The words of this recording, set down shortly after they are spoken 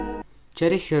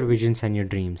Cherish your visions and your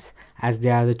dreams, as they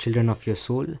are the children of your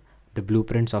soul, the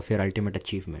blueprints of your ultimate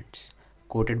achievements.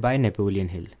 Quoted by Napoleon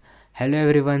Hill. Hello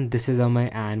everyone, this is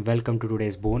Amay and welcome to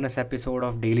today's bonus episode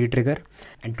of Daily Trigger.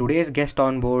 And today's guest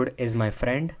on board is my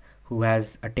friend who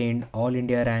has attained All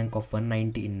India rank of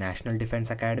 190 in National Defence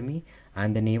Academy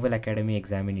and the Naval Academy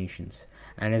examinations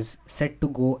and is set to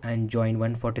go and join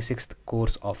 146th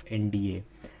course of NDA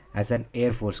as an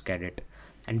Air Force cadet.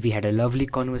 And we had a lovely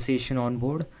conversation on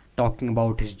board talking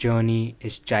about his journey,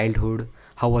 his childhood,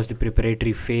 how was the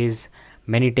preparatory phase,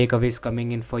 many takeaways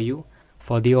coming in for you,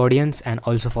 for the audience, and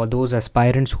also for those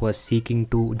aspirants who are seeking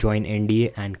to join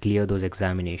NDA and clear those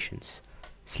examinations.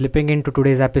 Slipping into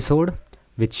today's episode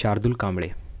with Shardul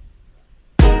Kamble.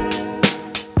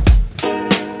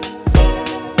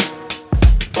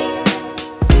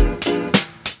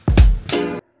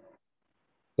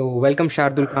 So, welcome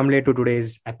Shardul Kamble to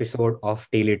today's episode of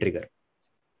Daily Trigger.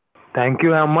 Thank you,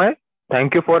 Amay.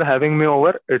 Thank you for having me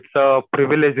over. It's a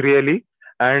privilege, really.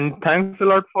 And thanks a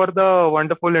lot for the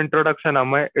wonderful introduction,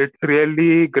 Amay. It's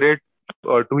really great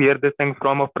to hear this thing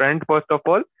from a friend, first of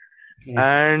all.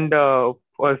 It's And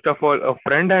first of all, a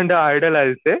friend and an idol,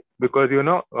 I'll say, because,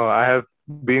 I have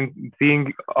been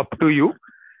seeing up to you.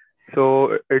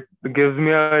 So it gives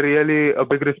me a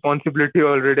big responsibility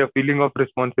already, a feeling of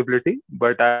responsibility.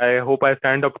 But I hope I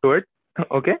stand up to it.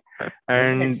 Okay.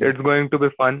 And definitely. it's going to be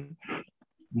fun.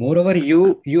 Moreover,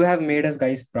 you have made us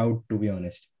guys proud, to be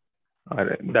honest. All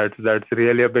right. That's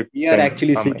really a big We are thing,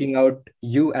 actually Amay. seeking out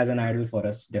you as an idol for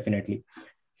us, definitely.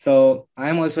 So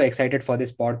I'm also excited for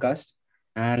this podcast,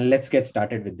 and let's get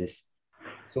started with this.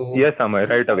 So, Yes, Amay,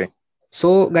 right away.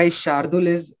 so guys, Shardul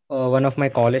is one of my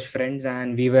college friends,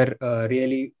 and we were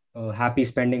really happy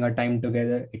spending our time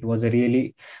together. It was a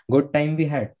really good time we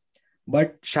had.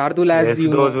 But Shardul, Yes, as you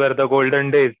those know, were the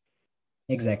golden days.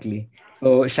 exactly.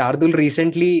 So Shardul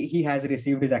recently he has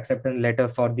received his acceptance letter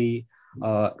for the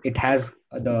it has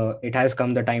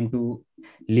come the time to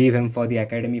leave him for the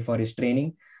academy for his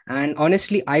training. And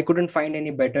honestly, I couldn't find any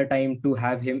better time to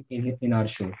have him in our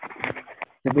show.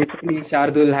 So basically,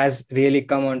 Shardul has really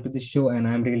come onto the show, and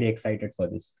I'm really excited for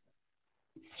this.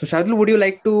 So Shardul, would you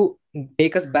like to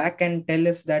take us back and tell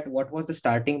us that what was the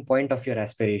starting point of your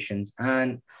aspirations,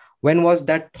 and when was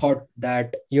that thought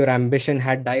that your ambition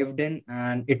had dived in,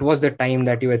 and it was the time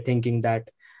that you were thinking that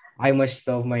I must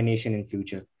serve my nation in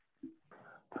future?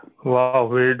 Wow,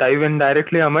 we'll dive in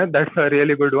directly, Amay. That's a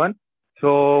really good one.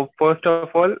 So, first of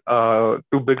all,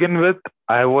 to begin with,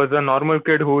 I was a normal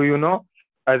kid who,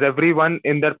 as everyone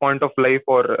in their point of life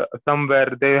or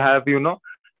somewhere, they have,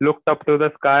 looked up to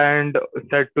the sky and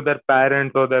said to their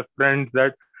parents or their friends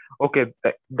that, okay,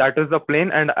 that is the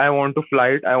plane and I want to fly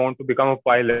it. I want to become a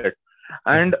pilot.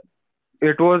 And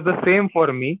it was the same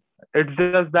for me. It's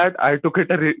just that I took it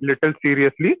little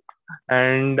seriously,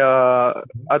 and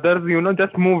others,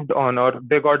 just moved on or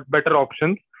they got better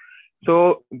options.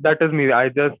 So that is me. I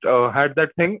just had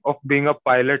that thing of being a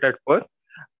pilot at first.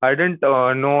 I didn't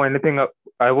know anything.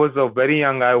 I was very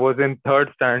young. I was in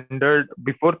third standard.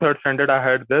 Before third standard, I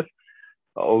had this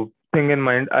uh, thing in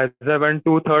mind. As I went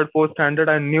to third, fourth standard,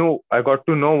 I got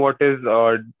to know what is,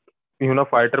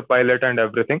 fighter pilot and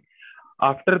everything.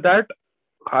 After that,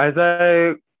 as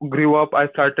I grew up, I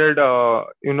started,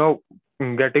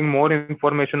 getting more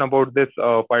information about this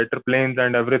fighter planes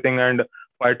and everything, and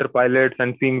fighter pilots,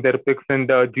 and seeing their pics in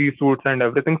the G suits and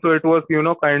everything. So it was,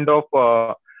 kind of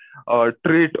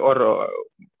treat or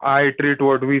I treat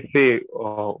what we say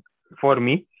for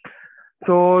me.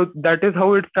 So that is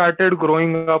how it started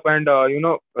growing up, and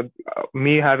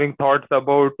me having thoughts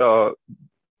about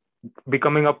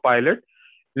becoming a pilot.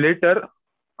 Later,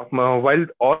 while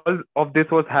all of this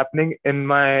was happening in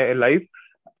my life,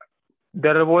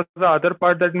 there was the other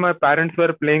part that my parents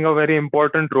were playing a very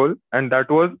important role, and that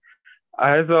was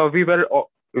as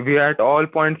we at all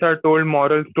points are told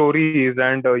moral stories,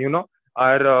 and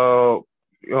our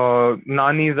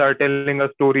nannies are telling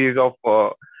us stories of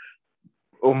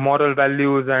moral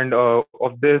values and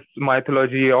of this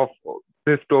mythology of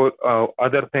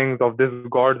other things of this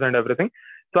gods and everything.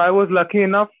 So I was lucky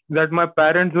enough that my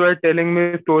parents were telling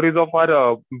me stories of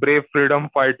our brave freedom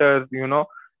fighters,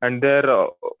 and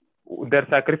their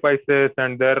sacrifices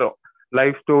and their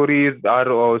life stories.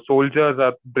 Our soldiers,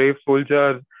 our brave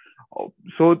soldiers.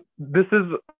 So this is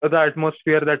the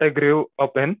atmosphere that I grew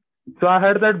up in. So I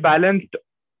had that balanced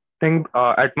thing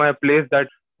at my place, that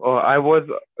I was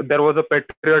there was a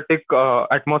patriotic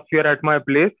atmosphere at my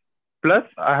place. Plus,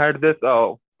 I had this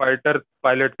fighter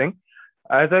pilot thing.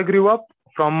 As I grew up,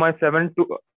 from my 7th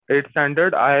to 8th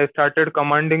standard, I started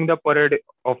commanding the parade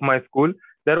of my school.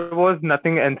 There was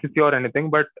nothing NCC or anything,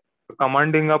 but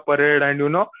commanding a parade and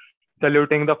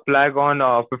saluting the flag on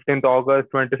 15th August,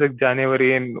 26th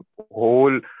January in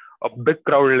whole a big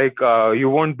crowd. Like you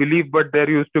won't believe, but there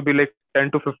used to be like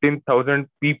 10 to 15,000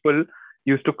 people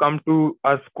used to come to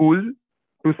our school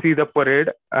to see the parade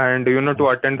and to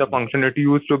That's attend the great. function. It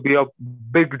used to be a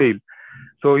big deal.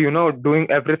 So doing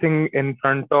everything in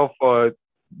front of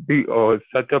the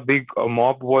such a big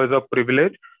mob was a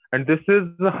privilege. And this is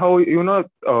how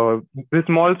the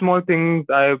small things,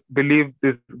 I believe,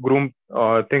 this groom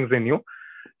things in you.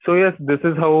 So yes, this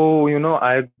is how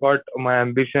I got my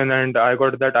ambition, and I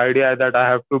got that idea that I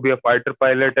have to be a fighter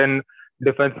pilot in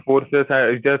defense forces.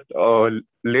 I just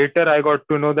later I got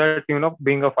to know that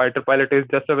being a fighter pilot is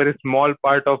just a very small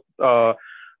part of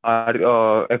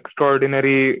our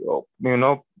extraordinary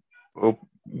uh,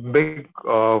 big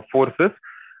forces.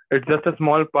 It's just a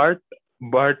small part,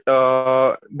 but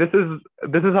this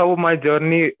is how my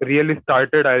journey really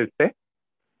started, I'll say.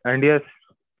 And yes,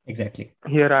 Exactly.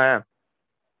 here I am.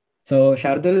 So,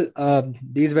 Shardul,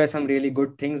 these were some really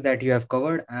good things that you have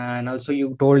covered. And also,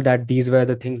 you told that these were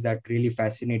the things that really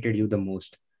fascinated you the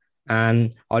most.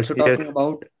 And also, Yes, talking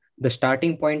about the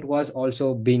starting point was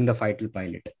also being the fighter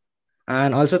pilot.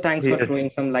 And also, thanks for yes, throwing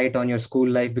some light on your school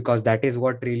life because that is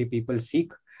what really people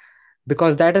seek.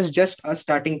 Because that is just a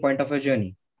starting point of a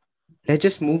journey. Let's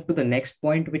just move to the next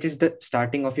point, which is the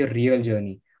starting of your real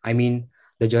journey. I mean,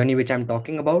 the journey which I'm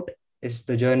talking about is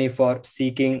the journey for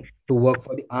seeking to work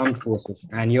for the armed forces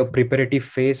and your preparative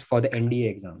phase for the NDA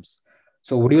exams.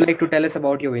 So, would you like to tell us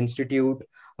about your institute?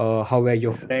 How were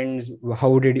your friends?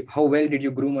 How well did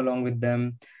you groom along with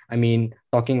them? I mean,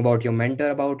 talking about your mentor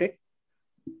about it.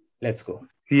 Let's go.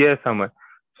 yes, Amar.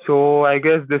 So I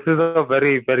guess this is a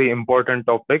very important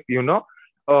topic.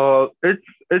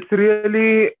 It's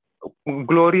really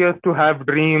glorious to have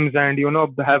dreams and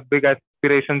have big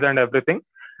aspirations and everything.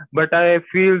 But I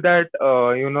feel that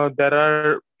there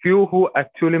are few who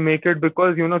actually make it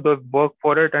because they work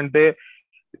for it and they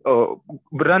uh,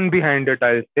 run behind it,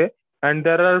 I'll say. And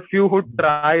there are few who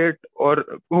try it or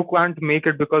who can't make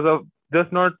it because of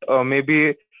just not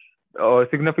maybe a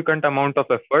significant amount of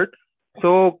effort.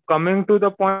 So coming to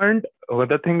the point,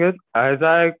 the thing is, as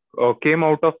I came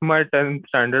out of my 10th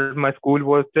standard, my school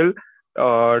was still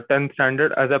 10th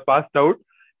standard as I passed out.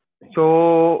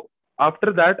 So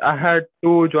after that, I had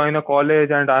to join a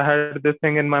college, and I had this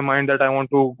thing in my mind that I want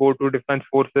to go to defense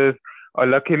forces.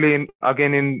 Luckily,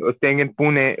 again in staying in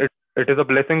Pune, it is a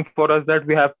blessing for us that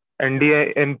we have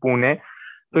NDA in Pune.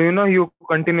 So you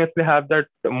continuously have that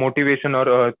motivation,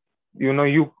 or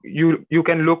you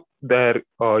can look there,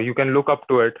 you can look up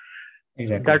to it.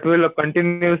 Exactly. That will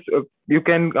continuous. You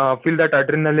can feel that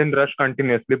adrenaline rush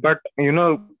continuously, but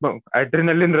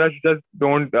adrenaline rush just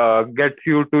don't get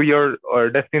you to your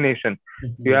destination.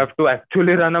 You Mhm. have to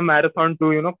actually run a marathon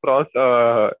to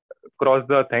cross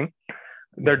the thing,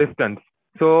 the distance.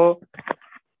 So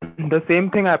the same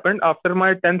thing happened after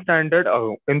my 10th standard.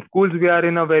 In schools we are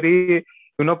in a very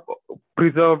you know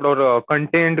preserved or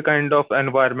contained kind of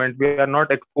environment. We are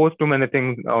not exposed to many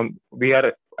things. We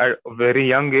are at a very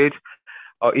young age.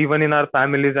 Even in our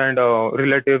families and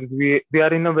relatives, we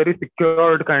are in a very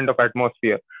secured kind of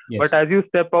atmosphere. But Yes. as you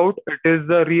step out, it is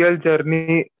the real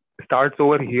journey starts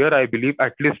over here, I believe.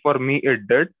 At least for me it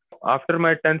did. After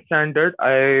my 10th standard,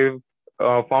 I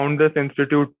found this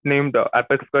institute named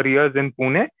Apex Careers in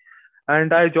Pune,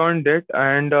 and I joined it.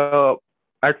 And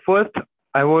at first,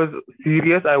 I was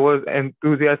serious. I was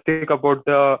enthusiastic about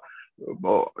the,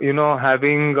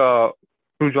 having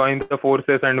to join the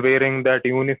forces and wearing that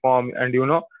uniform. And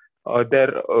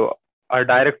there our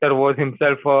director was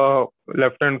himself a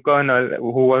lieutenant colonel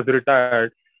who was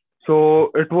retired.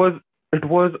 So it was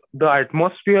the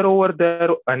atmosphere over there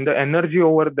and the energy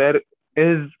over there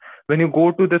is, when you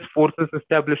go to this forces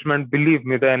establishment, believe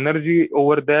me, the energy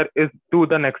over there is to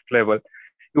the next level.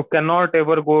 You cannot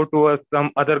ever go to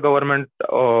some other government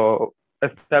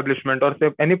establishment or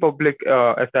say any public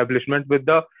establishment with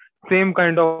the same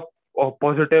kind of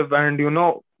positive and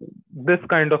this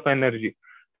kind of energy.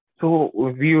 So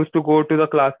we used to go to the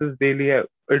classes daily.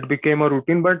 It became a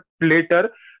routine, but later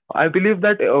I believe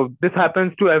that this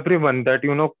happens to everyone, that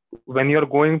when you're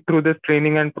going through this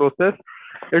training and process,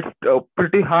 it's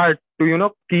pretty hard to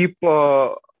keep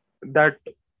that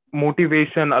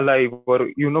motivation alive, or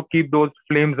keep those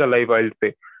flames alive, I'll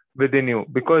say, within you,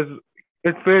 because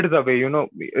it fades away.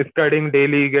 Studying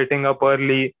daily, getting up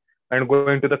early and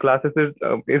going to the classes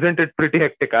isn't it pretty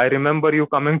hectic? I remember you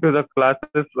coming to the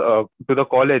classes, to the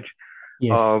college,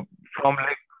 Yes. uh, from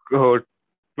like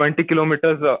 20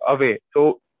 kilometers away,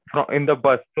 so in the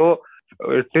bus. So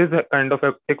it is a kind of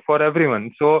hectic for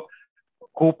everyone. So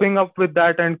coping up with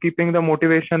that and keeping the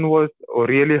motivation was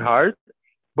really hard.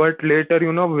 But later,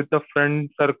 with the friend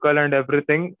circle and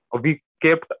everything, we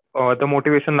kept the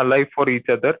motivation alive for each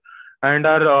other. And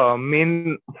our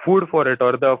main food for it,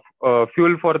 or the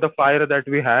fuel for the fire that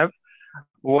we have,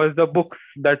 was the books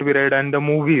that we read and the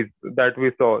movies that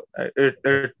we saw.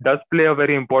 It does play a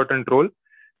very important role.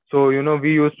 So,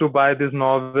 we used to buy these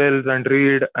novels and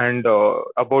read and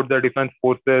about the defense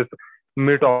forces,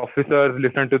 meet officers,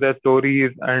 listen to their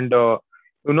stories, and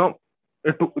you know,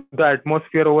 the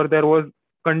atmosphere over there was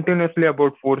continuously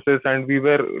about forces, and we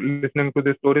were listening to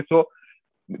the stories. So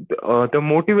the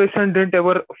motivation didn't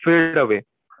ever fade away.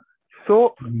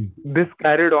 So this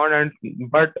carried on, and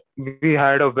but we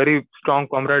had a very strong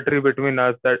camaraderie between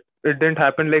us, that it didn't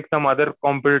happen like some other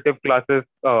competitive classes.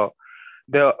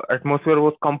 The atmosphere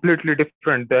was completely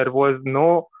different. There was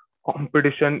no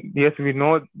competition. Yes, we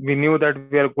knew that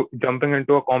we are jumping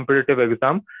into a competitive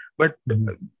exam, but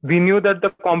we knew that the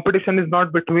competition is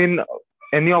not between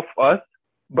any of us,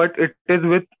 but it is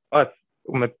with us.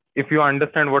 If you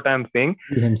understand what I am saying,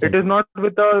 it is not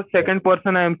with the second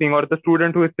person I am seeing or the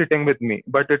student who is sitting with me,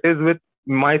 but it is with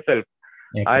myself.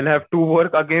 I'll have to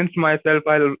work against myself.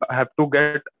 I'll have to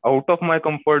get out of my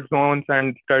comfort zones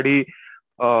and study.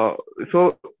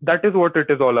 So that is what it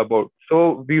is all about.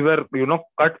 So we were,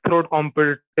 cutthroat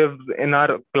competitives in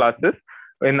our classes,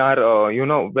 in our,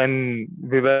 when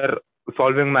we were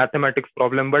solving mathematics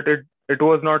problem. But it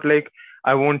was not like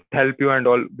I won't help you and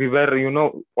all. We were,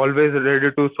 always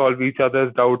ready to solve each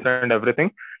other's doubts and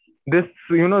everything. This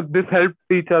helped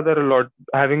each other a lot,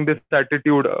 having this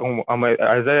attitude.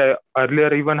 As I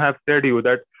earlier even have said you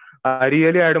that I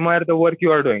really admire the work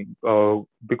you are doing,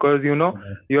 because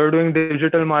you're doing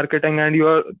digital marketing, and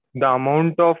the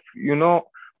amount of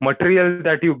material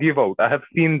that you give out. I have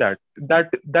seen that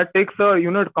takes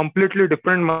a completely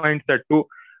different mindset to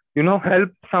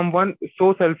help someone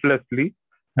so selflessly,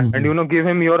 and give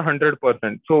him your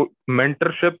 100%. So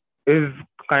mentorship is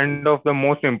kind of the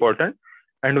most important.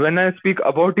 And when I speak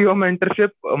about your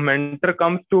mentorship, a mentor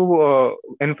comes to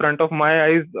in front of my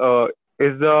eyes,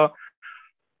 is the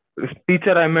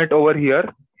teacher I met over here.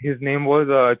 His name was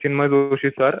Chinmay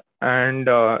Joshi sir, and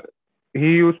he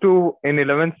used to, in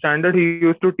 11th standard, he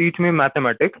used to teach me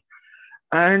mathematics,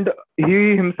 and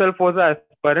he himself was an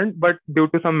aspirant, but due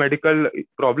to some medical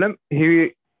problem,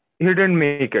 he didn't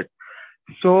make it.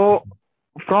 So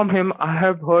from him, I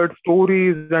have heard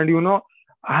stories, and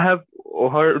I have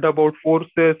heard about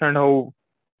forces and how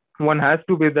one has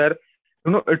to be there.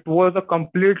 It was a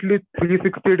completely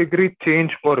 360-degree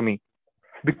change for me,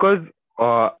 because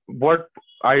what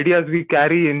ideas we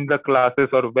carry in the classes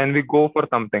or when we go for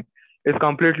something is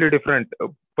completely different.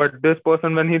 But this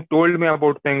person, when he told me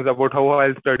about things, about how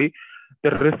I'll study, the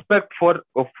respect for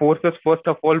forces first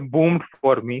of all boomed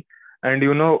for me, and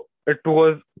it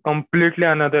was completely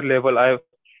another level.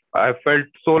 I felt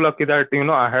so lucky that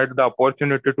I had the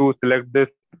opportunity to select this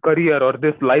career or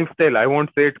this lifestyle. I won't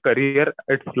say it career,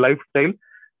 it's lifestyle.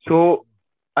 So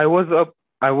I was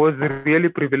I was really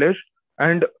privileged,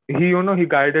 and he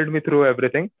guided me through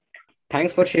everything.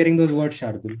 Thanks for sharing those words,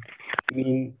 Shardul. I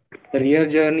mean, the real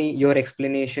journey, your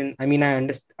explanation. I mean,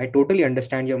 I totally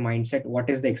understand your mindset. What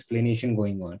is the explanation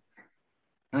going on?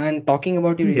 And talking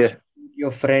about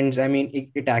your friends, I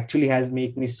mean, it actually has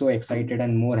made me so excited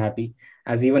and more happy,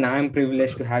 as even I am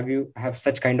privileged to have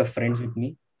such kind of friends with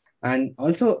me. And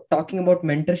also talking about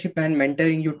mentorship and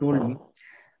mentoring, you told me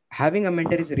having a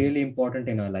mentor is really important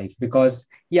in our life, because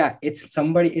it's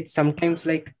sometimes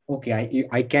like, okay,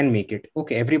 I can make it.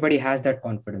 Okay, everybody has that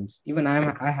confidence. Even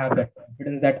I have that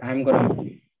confidence that I'm gonna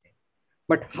make it.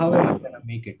 But how am I gonna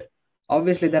make it?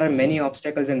 Obviously there are many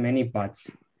obstacles and many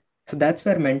paths. So that's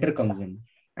where mentor comes in.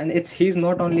 And he's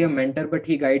not only a mentor, but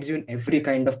he guides you in every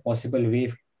kind of possible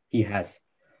way he has.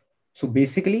 So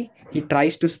basically, he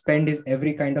tries to spend his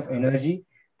every kind of energy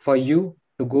for you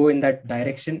to go in that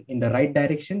direction, in the right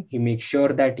direction. He makes sure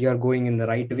that you are going in the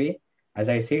right way, as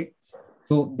I said.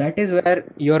 So that is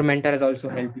where your mentor has also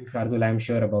helped you, Shardul. I'm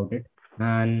sure about it.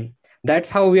 And that's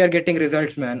how we are getting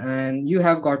results, man. And you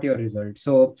have got your results.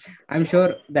 So I'm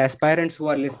sure the aspirants who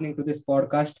are listening to this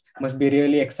podcast must be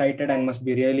really excited and must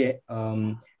be really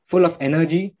full of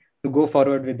energy to go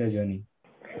forward with the journey.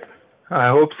 I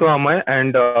hope so, Amay.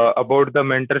 And about the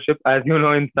mentorship, as you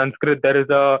know, in Sanskrit, there is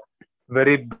a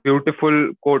very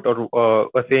beautiful quote or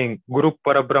a saying, Guru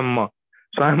Parabrahma.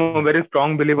 So I'm a very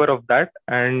strong believer of that.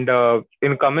 And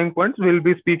in coming points, we'll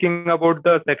be speaking about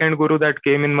the second Guru that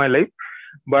came in my life.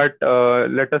 But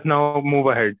let us now move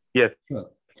ahead. Yes. Sure.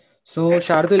 So,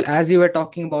 Shardul, as you were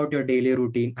talking about your daily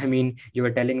routine, I mean, you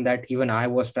were telling that even I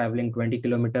was traveling 20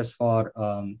 kilometers for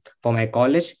my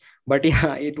college, but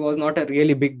yeah, it was not a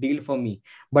really big deal for me.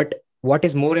 But What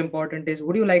is more important is,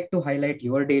 would you like to highlight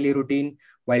your daily routine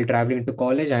while traveling to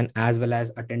college and as well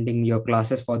as attending your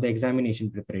classes for the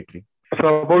examination preparatory?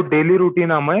 So about daily routine,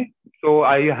 Amay. So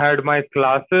I had my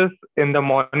classes in the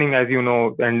morning, as you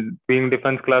know, and being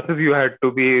defense classes, you had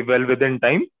to be well within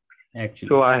time. So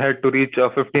Actually. I had to reach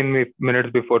 15 minutes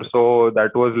before. So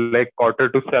that was like quarter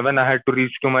to 7. I had to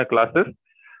reach to my classes,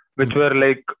 which Mhm. were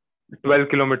like 12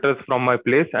 kilometers from my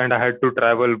place, and I had to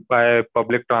travel by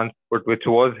public transport, which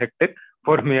was hectic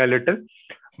for me a little.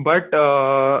 But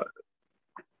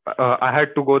I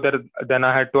had to go there. Then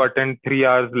I had to attend 3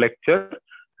 hours lecture,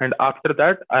 and after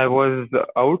that I was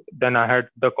out. Then I had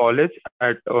the college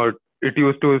at. It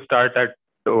used to start at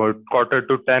quarter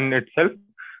to 10 itself,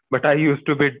 but I used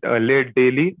to be late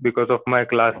daily because of my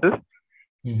classes.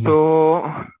 Mhm. So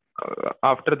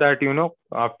after that,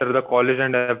 after the college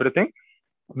and everything,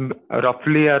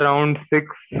 roughly around 6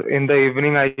 in the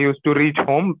evening, I used to reach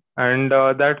home, and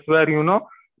that's where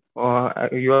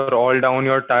you're all down,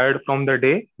 you're tired from the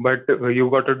day, but you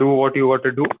got to do what you got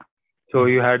to do. So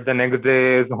you Mhm. had the next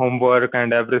day's homework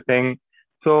and everything.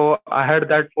 So I had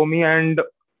that for me, and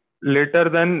later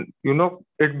then,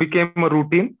 it became a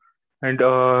routine, and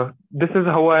this is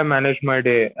how I managed my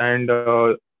day. And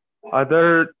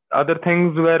other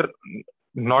things were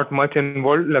not much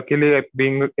involved. Luckily,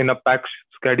 being in a packed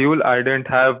schedule, I didn't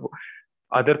have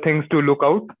other things to look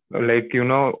out. Like,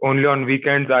 only on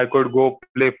weekends I could go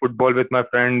play football with my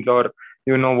friends, or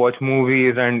watch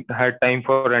movies, and had time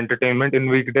for entertainment. In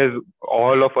weekdays,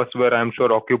 all of us were, I'm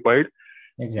sure, occupied.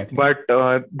 Exactly. But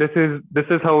this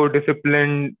is how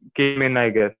discipline came in, I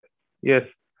guess. Yes.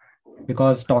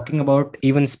 Because talking about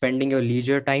even spending your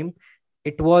leisure time,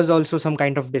 it was also some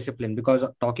kind of discipline, because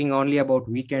talking only about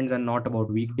weekends and not about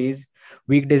weekdays.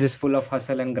 Weekdays is full of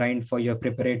hustle and grind for your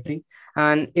preparatory,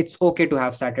 and it's okay to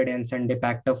have Saturday and Sunday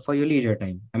packed up for your leisure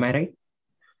time. Am I right?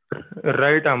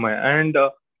 Right, Amay. And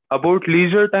about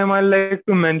leisure time, I like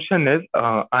to mention is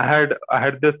I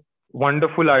had this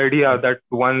wonderful idea that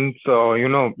once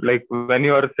like when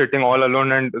you are sitting all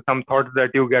alone and some thoughts that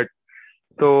you get.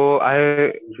 So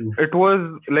it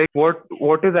was like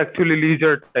what is actually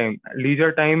leisure time?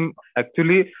 Leisure time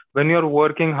actually when you're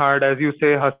working hard, as you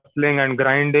say, hustling and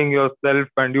grinding yourself,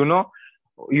 and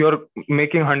you're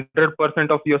making 100%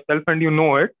 of yourself, and you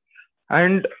know it,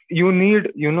 and you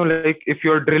need, like if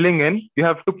you're drilling in, you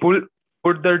have to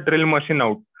put the drill machine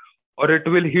out, or it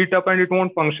will heat up and it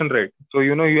won't function right. So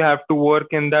you have to work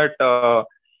in that,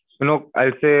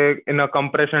 I'll say, in a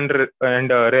compression and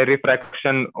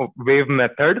rarefaction wave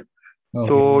method, Okay.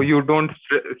 so you don't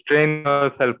strain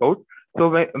yourself out. So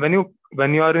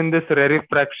when you are in this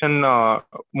rarefaction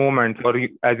moment, or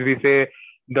as we say,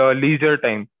 the leisure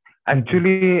time, Mhm.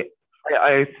 actually,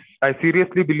 I, I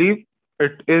seriously believe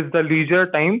it is the leisure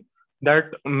time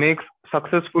that makes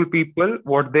successful people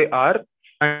what they are,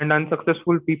 and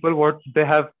unsuccessful people what they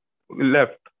have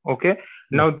left. Okay.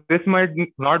 Yeah. Now this might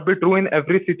not be true in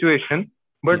every situation,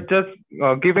 Yeah. but just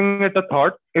giving it a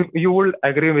thought, if you will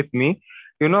agree with me,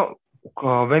 you know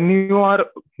when you are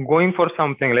going for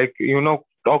something, like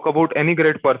talk about any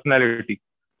great personality.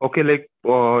 Okay, like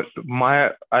my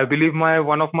I believe my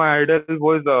one of my idols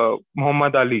was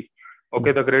Muhammad Ali.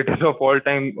 Okay, Mhm. the greatest of all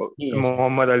time, Yes.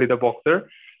 Muhammad Ali, the boxer.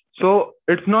 So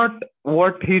it's not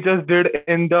what he just did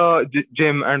in the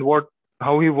gym, and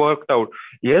how he worked out.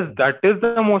 Yes, that is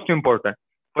the most important,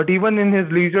 but even in his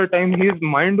leisure time, his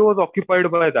mind was occupied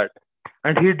by that,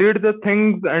 and he did the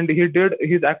things, and he did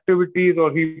his activities, or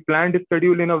he planned his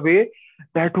schedule in a way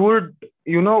that would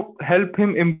help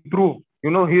him improve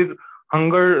his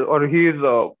hunger, or his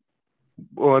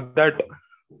that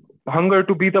hunger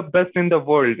to be the best in the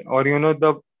world, or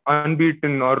the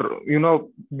unbeaten, or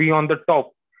be on the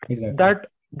top. Exactly.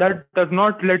 That does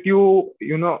not let you,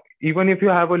 even if you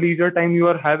have a leisure time, you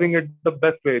are having it the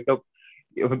best way.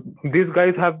 These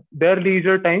guys have their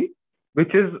leisure time,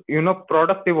 which is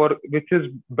productive, or which is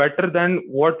better than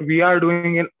what we are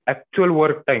doing in actual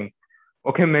work time.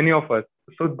 Okay, many of us.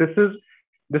 So this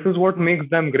is what makes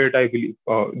them great, I believe.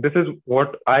 This is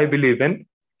what I believe in.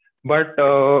 But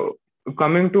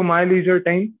coming to my leisure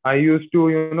time, I used to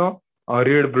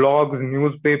read blogs,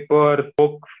 newspapers,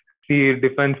 books, see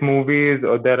defense movies.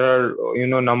 There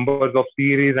are numbers of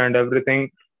series and everything.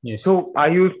 Yes. So I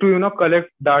used to uh, collect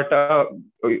data,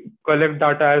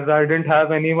 as I didn't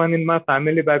have anyone in my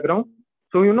family background.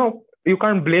 So you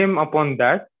can't blame upon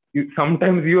that.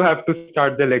 Sometimes you have to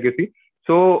start the legacy.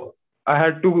 So I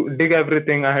had to dig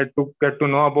everything. I had to get to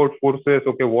know about forces.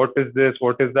 Okay, what is this?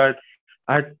 What is that?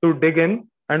 I had to dig in,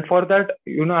 and for that,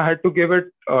 I had to give it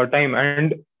time.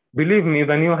 And believe me,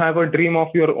 when you have a dream of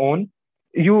your own,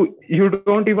 you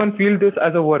don't even feel this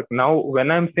as a work. Now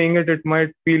when I'm saying it, it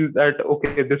might feel that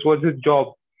okay, this was his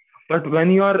job. But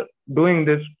when you are doing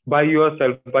this by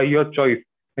yourself, by your choice,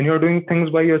 and you're doing things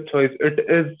by your choice, it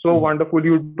is so Yeah. wonderful.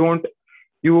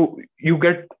 You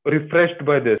get refreshed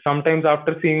by this. Sometimes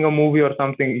after seeing a movie or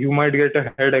something, you might get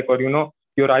a headache, or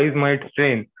your eyes might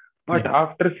strain. But Yeah.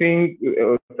 after seeing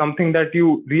something that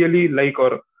you really like,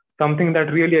 or something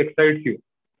that really excites you,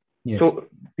 Yes. so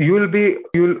you'll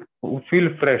feel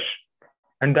fresh.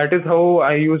 And that is how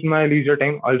I use my leisure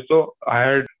time. Also, I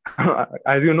had,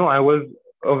 as you know, I was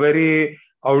a very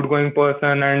outgoing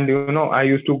person, and I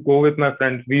used to go with my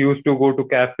friends. We used to go to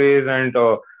cafes and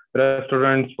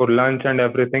restaurants for lunch and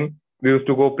everything. We used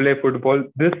to go play football.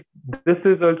 This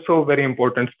is also very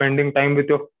important, spending time with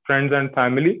your friends and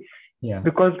family, Yeah.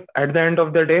 because at the end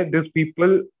of the day, these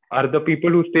people are the people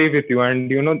who stay with you,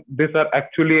 and these are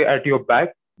actually at your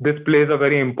back. This plays a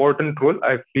very important role,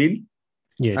 I feel.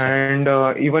 Yes. And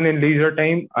even in leisure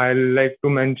time, I like to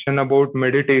mention about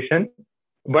meditation,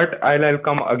 but I'll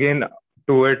come again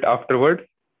to it afterwards.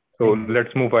 So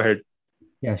let's move ahead.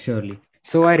 Yeah, surely.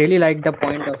 So I really like the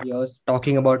point of yours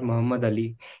talking about Muhammad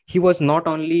Ali. He was not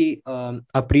only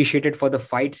appreciated for the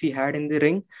fights he had in the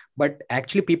ring, but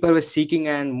actually people were seeking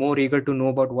and more eager to know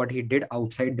about what he did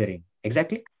outside the ring.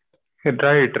 Exactly.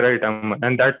 Right, right,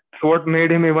 and that's what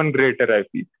made him even greater, I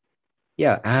feel.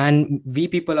 Yeah, and we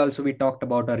people also we talked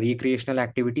about our recreational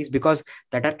activities because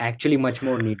that are actually much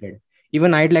more needed.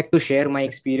 Even I'd like to share my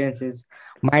experiences.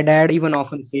 My dad even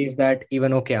often says that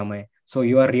even okay, Amay, so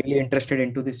you are really interested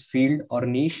into this field or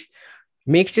niche,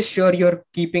 make just sure you're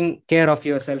keeping care of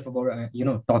yourself about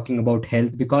talking about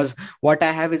health, because what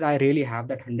I have is I really have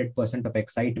that 100% of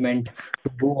excitement to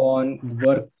go on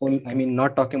work full, I mean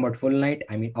not talking about full night,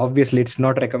 I mean obviously it's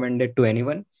not recommended to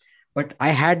anyone, but I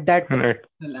had that Right.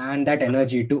 and that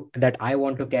energy to that I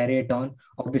want to carry it on.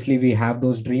 Obviously we have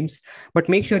those dreams, but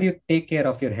make sure you take care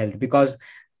of your health, because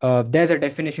there's a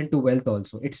definition to wealth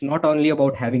also. It's not only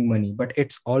about having money, but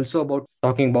it's also about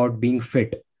talking about being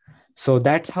fit. So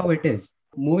that's how it is.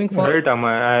 Moving forward. Right,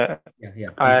 Amay. Yeah, yeah,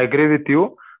 I please. agree with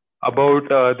you about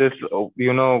this,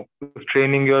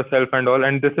 training yourself and all.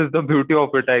 And this is the beauty of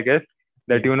it, I guess,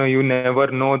 that Yes. you never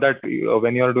know that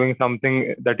when you're doing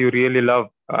something that you really love,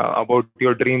 about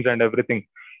your dreams and everything,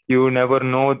 you never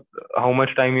know how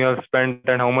much time you have spent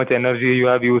and how much energy you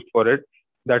have used for it.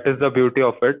 That is the beauty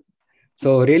of it.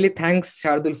 So really, thanks,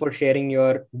 Shardul, for sharing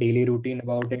your daily routine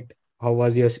about it. How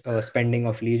was your spending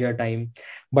of leisure time?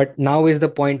 But now is the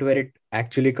point where it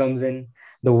actually comes in,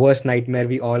 the worst nightmare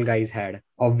we all guys had.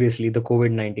 Obviously, the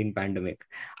COVID-19 pandemic.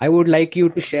 I would like you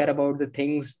to share about the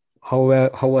things. How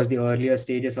was the earlier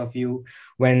stages of you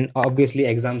when obviously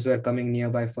exams were coming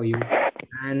nearby for you?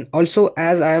 And also,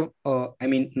 as I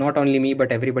mean, not only me,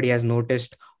 but everybody has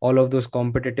noticed, all of those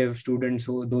competitive students,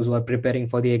 who those who are preparing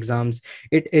for the exams,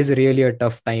 it is really a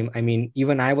tough time. I mean,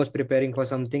 even I was preparing for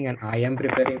something and I am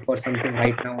preparing for something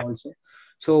right now also.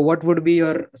 So what would be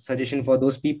your suggestion for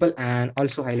those people, and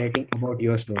also highlighting about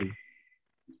your story?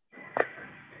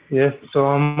 Yes.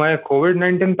 So my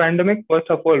COVID-19 pandemic, first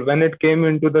of all, when it came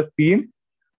into the scene,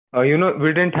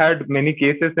 we didn't had many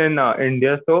cases in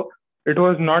India, so it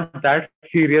was not that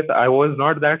serious. I was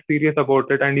not that serious about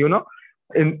it, and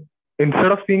in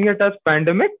instead of seeing it as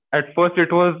pandemic, at first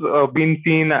it was being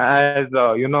seen as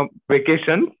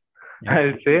vacations, Yeah.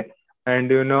 I'll say, and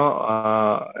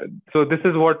so this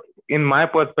is what in my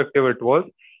perspective it was.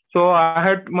 So I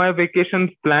had my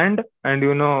vacations planned, and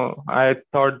I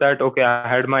thought that okay, I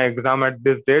had my exam at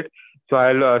this date, so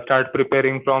I'll start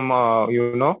preparing from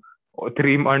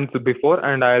 3 months before,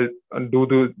 and I'll do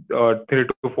the 3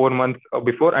 to 4 months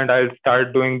before, and I'll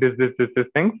start doing this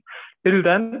things. Till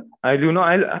then,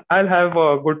 I'll have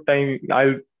a good time.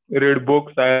 I'll read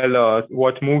books. I'll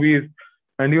watch movies,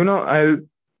 and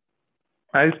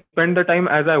I'll spend the time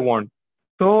as I want.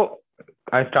 So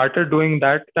I started doing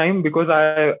that time because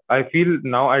I feel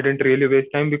now I didn't really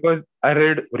waste time because I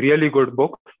read really good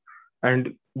books,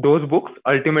 and those books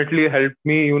ultimately helped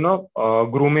me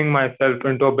grooming myself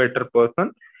into a better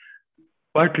person.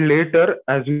 But later,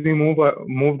 as we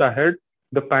moved ahead,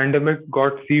 the pandemic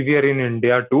got severe in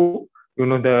India too.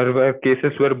 There were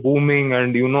cases were booming,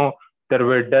 and there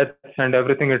were deaths and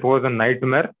everything. It was a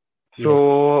nightmare. Yes.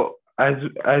 So as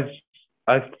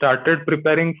I started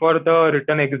preparing for the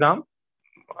written exam,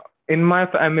 in my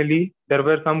family there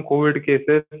were some COVID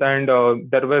cases, and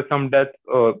there were some deaths.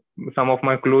 Some of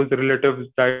my close relatives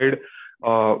died.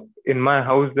 In my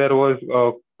house there was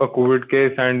a COVID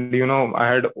case, and I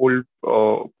had old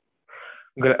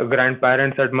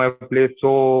grandparents at my place.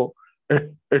 So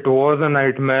it was a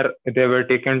nightmare. They were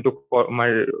taken to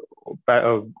my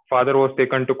father was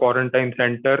taken to quarantine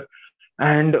center,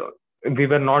 and we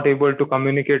were not able to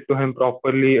communicate to him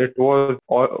properly. It was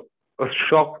a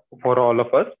shock for all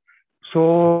of us.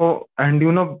 So, and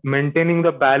maintaining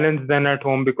the balance then at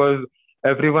home, because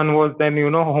everyone was then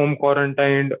home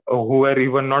quarantined, who were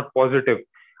even not positive.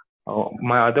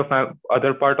 My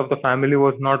other part of the family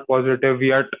was not positive,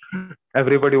 yet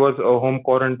everybody was home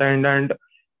quarantined, and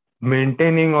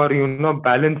maintaining or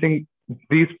balancing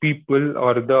these people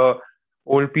or the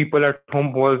old people at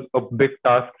home was a big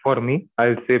task for me,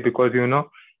 I'll say, because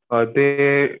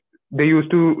they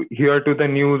used to hear to the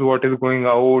news what is going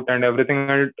out and everything,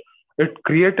 and it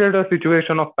created a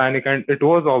situation of panic, and it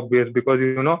was obvious because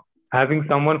having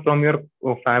someone from your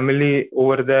family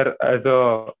over there as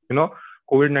a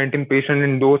COVID-19 patient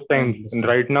in those I times. understand.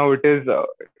 Right now it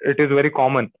is very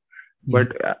common, but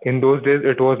Mhm. in those days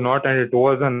it was not, and it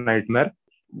was a nightmare.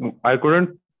 I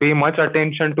couldn't pay much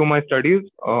attention to my studies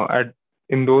at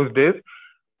in those days,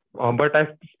 but I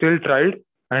still tried.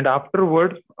 And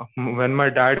afterwards, when my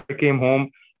dad came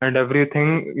home and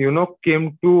everything,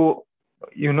 came to,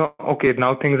 okay,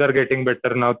 now things are getting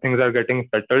better, now things are getting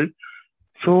settled.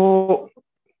 So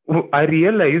I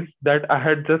realized that I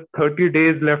had just 30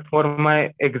 days left for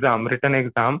my written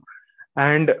exam,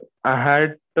 and I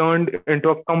had turned into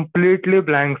a completely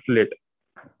blank slate.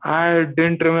 I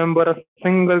didn't remember a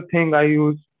single thing I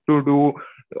used to do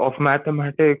of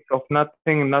mathematics, of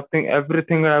nothing.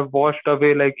 Everything I washed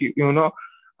away. Like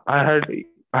I had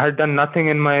I had done nothing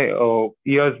in my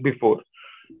years before.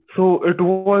 So it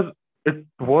was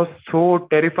so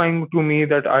terrifying to me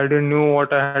that I didn't know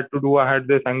what I had to do. I had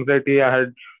this anxiety.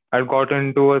 I got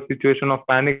into a situation of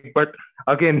panic. But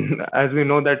again, as we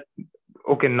know that,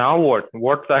 okay, now what?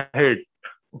 What's ahead?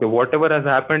 Okay, whatever has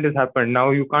happened is happened.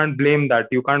 Now you can't blame that.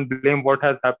 You can't blame what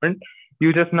has happened.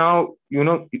 You just now,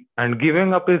 and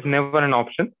giving up is never an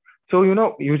option. So,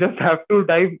 you just have to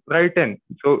dive right in.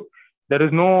 So there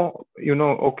is no,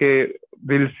 okay,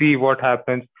 we'll see what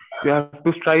happens. You have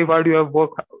to strive hard.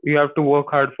 You have to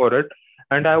work hard for it.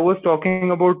 And I was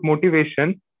talking about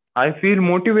motivation. I feel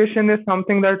motivation is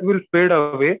something that will fade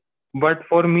away. But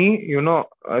for me,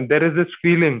 there is this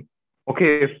feeling,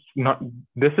 okay, if not,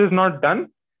 this is not done,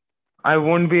 I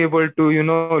won't be able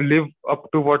to, live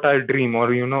up to what I dream,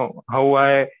 or, how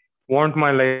I want my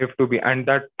life to be. And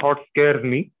that thought scares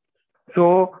me.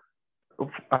 So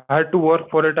I had to work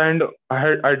for it, and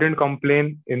I didn't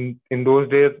complain in those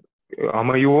days.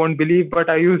 You won't believe, but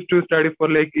I used to study for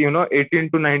like, 18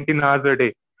 to 19 hours a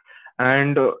day.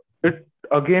 And it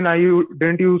again,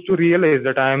 didn't used to realize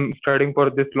that I'm studying for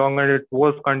this long, and it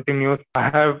was continuous. I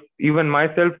have even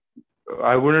myself,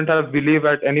 I wouldn't have believed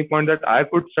at any point that I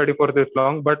could study for this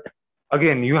long. But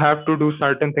again, you have to do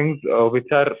certain things which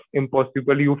are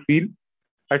impossible, you feel,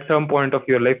 at some point of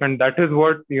your life. And that is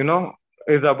what,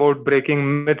 is about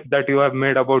breaking myths that you have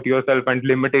made about yourself and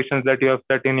limitations that you have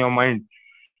set in your mind.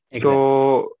 Exactly.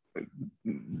 So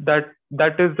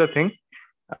that is the thing.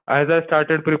 As I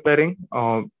started preparing,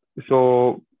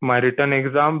 so my written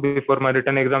exam, before my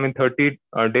written exam in 30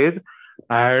 days,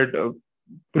 I had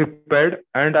prepared,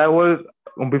 and I was,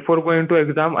 before going to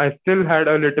exam, I still had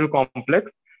a little complex.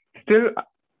 Still,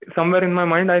 somewhere in my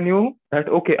mind, I knew that,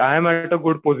 okay, I am at a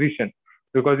good position,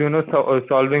 because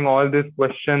solving all these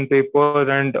question papers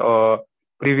and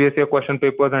previous year question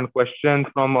papers and questions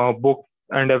from books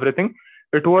and everything,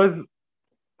 it was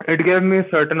it gave me a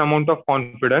certain amount of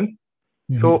confidence.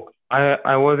 Mhm. So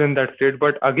I was in that state.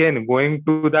 But again, going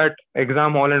to that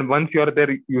exam hall, and once you're there,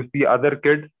 you see other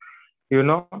kids,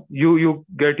 you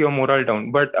get your morale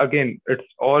down. But again, it's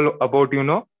all about,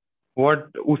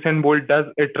 what Usain Bolt does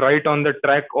it right on the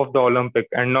track of the Olympic,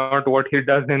 and not what he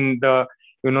does in the,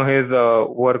 his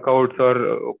workouts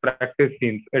or practice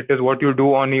scenes. It is what you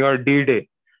do on your D-Day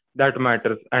that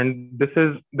matters. And this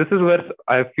is where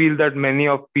I feel that many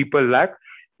of people lack,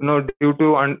 due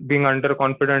to being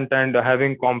underconfident and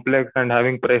having complex and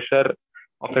having pressure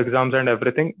of exams and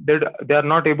everything. They are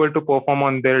not able to perform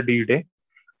on their D-Day.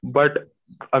 But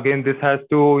again, this has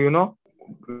to,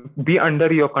 be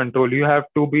under your control. You have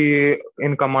to be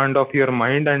in command of your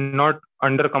mind and not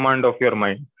under command of your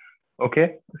mind.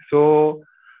 Okay. So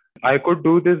I could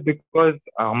do this because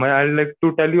I like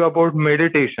to tell you about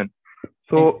meditation.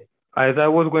 So, Exactly. as I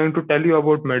was going to tell you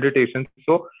about meditation,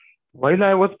 so while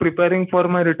I was preparing for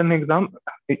my written exam,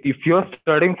 if you're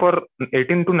studying for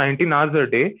 18 to 19 hours a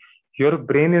day, your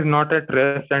brain is not at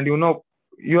rest, and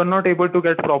you are not able to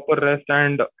get proper rest,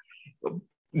 and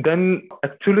then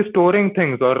actually storing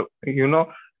things, or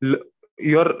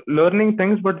you're learning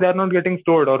things, but they are not getting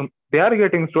stored, or they are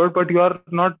getting stored, but you are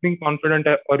not being confident,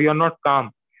 or you're not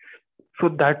calm. So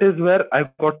that is where I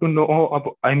got to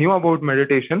know I knew about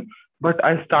meditation, but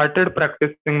I started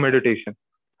practicing meditation.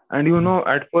 And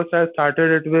at first I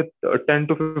started it with 10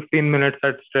 to 15 minutes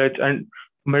at stretch. And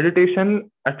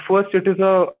meditation, at first,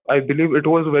 I believe it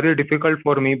was very difficult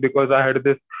for me, because I had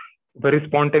this very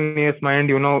spontaneous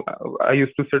mind. I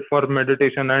used to sit for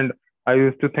meditation and I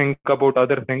used to think about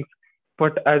other things.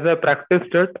 But as I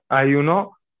practiced it, I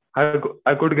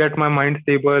could get my mind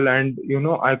stable, and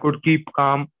I could keep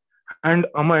calm. And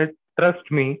Amay, trust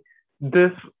me,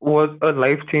 this was a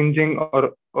life changing,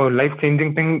 or a life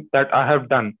changing thing that I have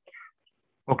done.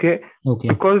 Okay, Okay.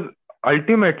 because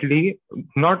ultimately,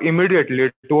 not immediately,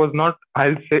 it was not,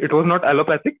 I'll say, it was not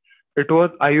allopathic, it was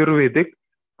Ayurvedic.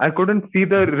 I couldn't see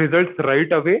the results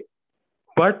right away,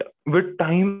 but with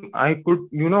time, I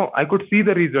could see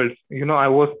the results. I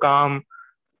was calm.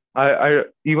 I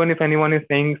Even if anyone is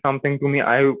saying something to me,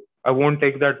 I won't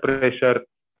take that pressure.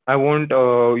 I won't,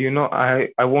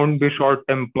 I won't be short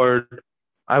tempered.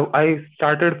 I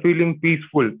started feeling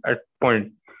peaceful at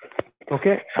point.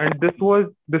 Okay, and this was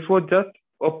just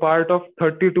a part of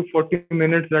 30 to 40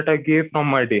 minutes that I gave from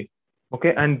my day.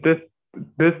 Okay, and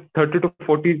this 30 to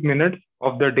 40 minutes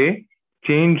of the day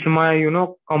changed my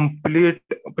complete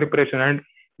preparation. And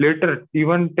later,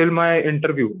 even till my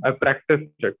interview, I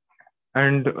practiced it.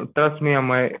 And trust me,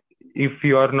 Amay, if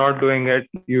you are not doing it,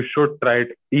 you should try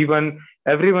it. Even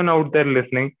everyone out there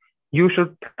listening, you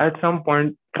should at some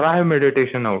point try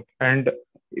meditation out. And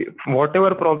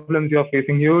whatever problems you are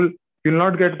facing, you'll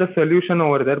not get the solution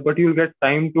over there, but you'll get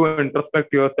time to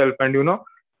introspect yourself. And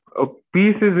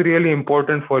peace is really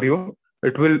important for you.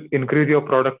 It will increase your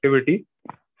productivity.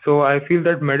 So I feel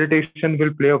that meditation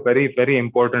will play a very, very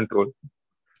important role.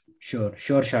 Sure,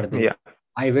 Shardul. Yeah.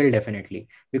 I will definitely.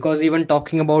 Because even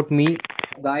talking about me,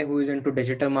 guy who is into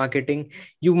digital marketing,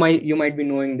 you might be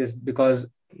knowing this because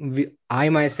I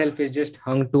myself is just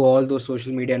hung to all those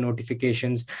social media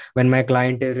notifications when my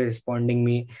client is responding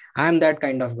me. I'm that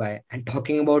kind of guy. And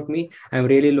talking about me, I'm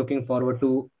really looking forward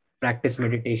to practice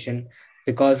meditation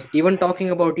because even talking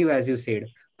about you, as you said,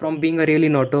 from being a really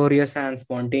notorious and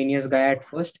spontaneous guy at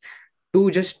first to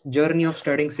just journey of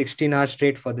studying 16 hours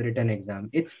straight for the written exam.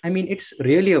 It's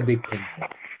really a big thing.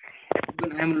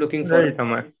 Even I'm looking forward Right, to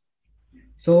Amar. this.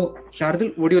 So,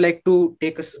 Shardul, would you like to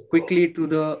take us quickly to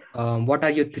the what are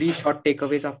your three short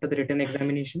takeaways after the written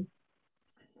examination?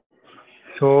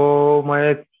 So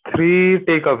my three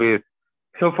takeaways.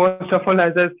 So first of all,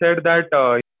 as I said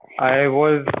that I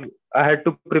was I had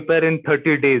to prepare in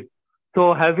 30 days.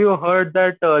 So have you heard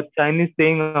that Chinese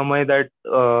saying, Amay, that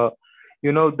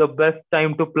the best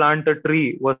time to plant a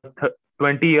tree was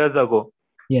 20 years ago,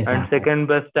 Yes, and I have. second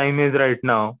best time is right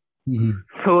now. Mhm.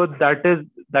 So that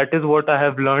is what I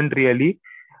have learned really.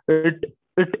 It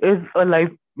is a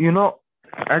life,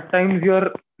 at times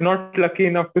you're not lucky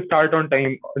enough to start on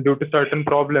time due to certain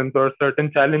problems or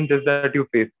certain challenges that you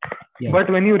face. Yeah. But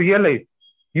when you realize,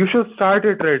 you should start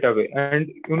it right away.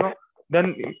 And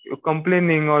then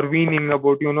complaining or weaning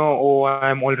about, oh,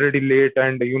 I'm already late,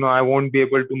 and I won't be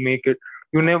able to make it.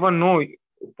 You never know.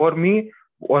 For me,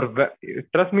 or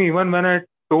trust me, even when I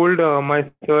told my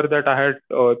sir that I had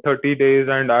 30 days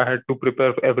and I had to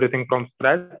prepare everything from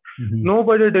scratch, Mhm.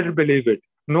 nobody did believe it.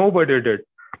 Nobody did.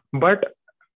 But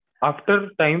after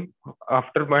time,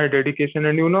 after my dedication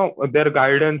and their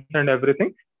guidance and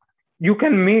everything, you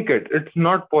can make it. It's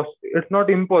not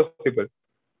impossible.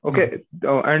 Okay.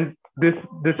 Mhm. And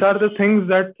these are the things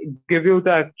that give you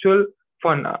the actual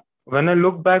fun. When I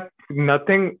look back,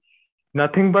 nothing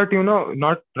but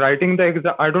not writing the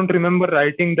exam. I don't remember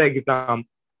writing the exam.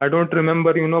 I don't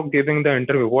remember giving the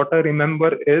interview. What I remember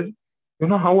is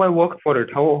how I worked for it,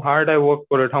 how hard I worked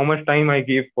for it, how much time I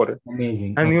gave for it.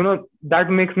 Amazing. And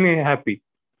that makes me happy.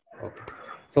 Okay.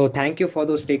 So thank you for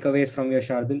those takeaways from your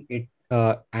Shardul.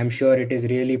 I'm sure it is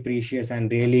really precious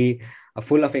and really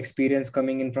full of experience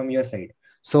coming in from your side.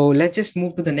 So let's just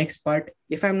move to the next part.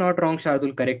 If I'm not wrong,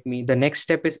 Shardul, correct me. The next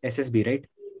step is SSB, right?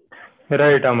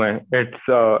 Right, Amay. It's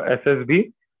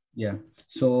SSB. Yeah.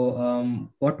 So,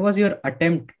 what was your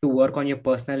attempt to work on your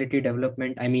personality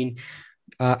development? I mean,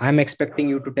 I'm expecting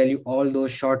you to tell you all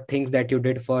those short things that you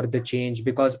did for the change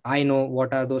because I know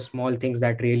what are those small things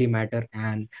that really matter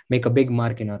and make a big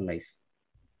mark in our life.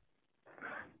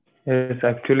 Yes,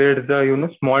 actually, it's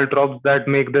the small drops that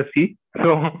make the sea.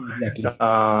 So, Exactly.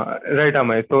 right,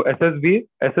 Amay. So SSB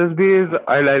is,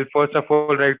 I'll first of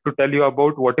all like to tell you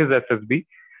about what is SSB.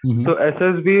 So Mm-hmm.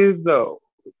 SSB is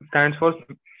stands for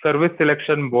Service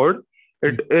Selection Board.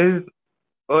 It is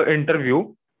a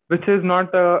interview which is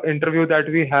not a interview that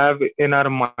we have in our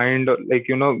mind, like,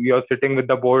 you're sitting with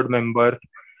the board members.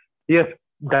 Yes,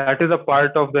 that is a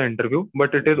part of the interview,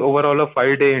 but it is overall a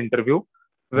 5 day interview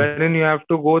wherein you have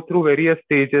to go through various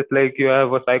stages, like you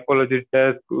have a psychology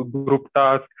test, group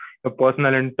task, a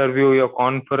personal interview, your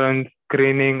conference,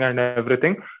 screening, and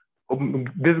everything.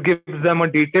 This gives them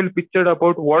a detailed picture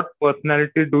about what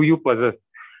personality do you possess,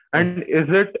 and is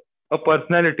it a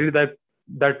personality that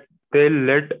they'll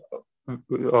let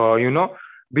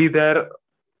be there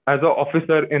as an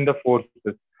officer in the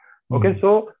forces. Okay,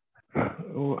 so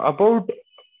about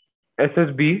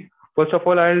SSB, first of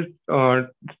all, I'll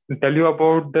tell you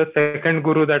about the second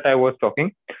guru that I was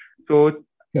talking. So,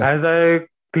 as I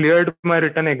cleared my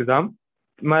written exam,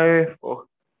 my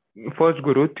first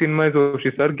guru, Chinmay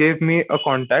Joshi sir, gave me a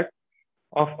contact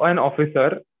of an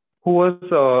officer who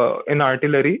was in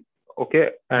artillery.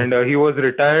 Okay, and he was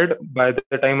retired by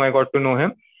the time I got to know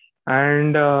him,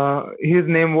 and his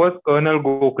name was Colonel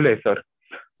Gokhale sir.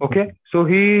 Okay, so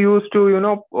he used to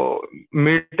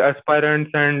meet aspirants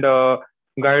and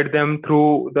guide them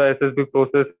through the SSB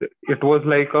process. It was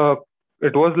like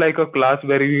a class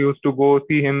where we used to go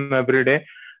see him every day,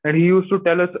 and he used to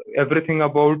tell us everything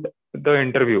about the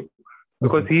interview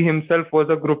because he himself was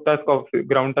a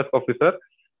ground task officer.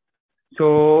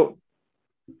 So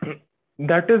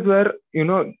that is where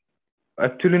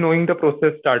actually knowing the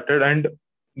process started, and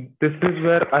this is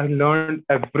where I learned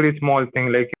every small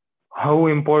thing, like how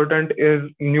important is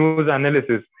news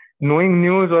analysis. Knowing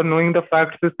news or knowing the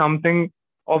facts is something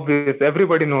obvious,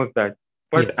 everybody knows that,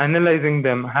 but analyzing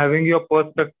them, having your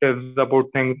perspectives about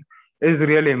things is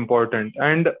really important.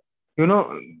 And you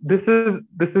know this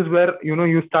is where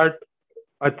you start,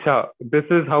 acha, this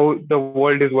is how the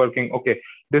world is working. Okay,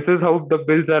 this is how the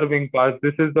bills are being passed,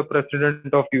 this is the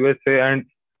president of USA, and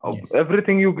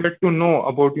everything you get to know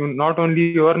about not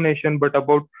only your nation but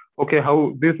about, okay,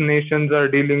 how these nations are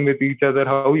dealing with each other,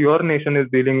 how your nation is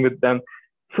dealing with them.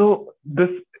 So this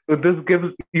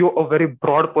gives you a very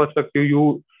broad perspective.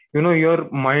 Your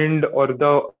mind or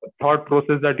the thought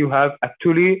process that you have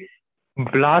actually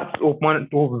blasts open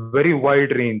to a very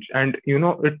wide range, and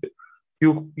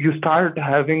you start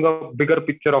having a bigger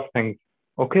picture of things.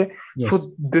 Okay,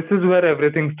 so this is where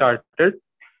everything started.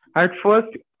 At first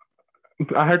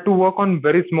I had to work on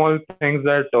very small things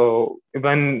that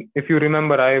if you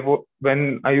remember,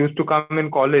 when I used to come in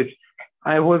college,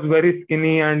 I was very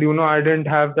skinny, and I didn't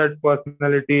have that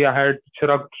personality. I had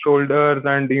shrugged shoulders,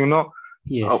 and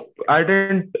I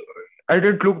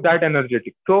didn't look that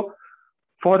energetic. So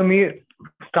for me,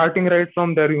 starting right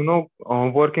from there,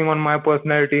 working on my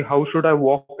personality, how should I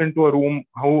walk into a room,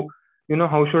 how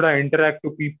should I interact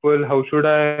to people, how should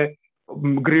I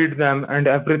greet them, and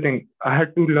everything. I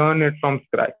had to learn it from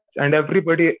scratch, and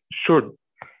everybody should.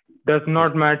 Does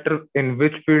not matter in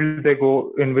which field they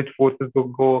go, in which forces they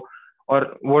go,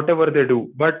 or whatever they do.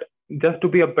 But just to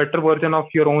be a better version of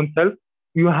your own self,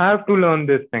 you have to learn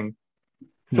this thing.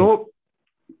 So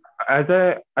as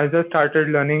I started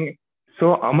learning,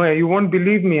 so Amay, you won't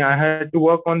believe me, I had to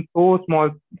work on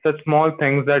such small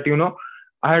things that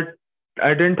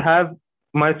I didn't have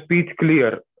my speech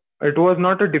clear. It was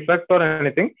not a defect or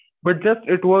anything, but just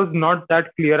it was not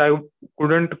that clear. I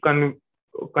couldn't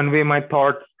convey my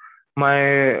thoughts,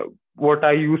 my what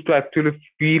I used to actually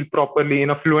feel properly in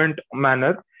a fluent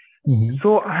manner.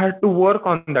 So I had to work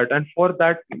on that, and for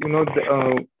that,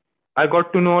 I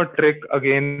got to know a trick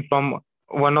again from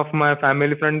one of my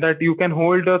family friend, that you can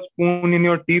hold a spoon in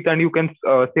your teeth and you can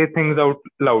say things out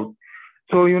loud.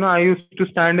 So I used to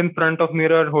stand in front of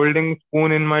mirror holding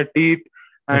spoon in my teeth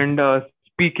and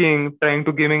speaking, trying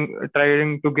to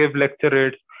give lecture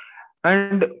rates.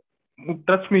 And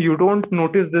trust me, you don't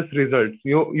notice this results.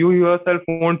 You yourself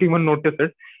won't even notice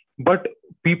it. But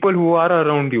people who are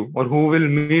around you or who will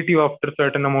meet you after a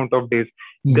certain amount of days,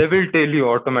 they will tell you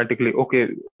automatically, okay,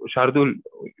 Shardul,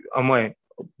 Amay,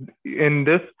 in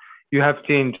this you have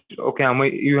changed. Okay,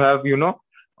 Amay, you have,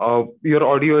 your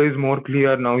audio is more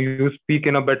clear now. You speak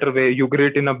in a better way. You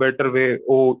greet in a better way.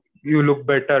 Oh, you look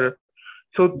better.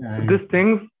 So these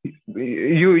things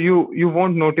you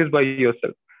won't notice by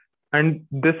yourself, and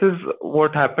this is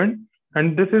what happened.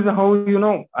 And this is how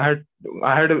I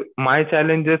had my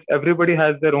challenges. Everybody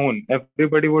has their own.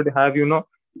 Everybody would have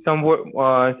some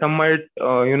might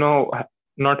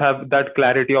not have that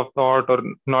clarity of thought or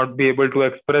not be able to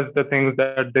express the things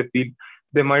that they feel.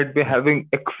 They might be having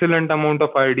excellent amount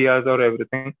of ideas or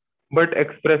everything, but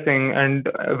expressing and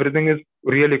everything is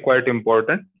really quite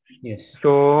important.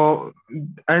 So,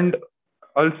 and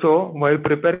also while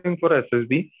preparing for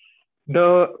SSB,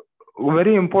 the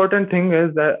very important thing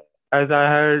is that, as I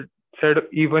had said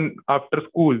even after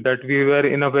school that we were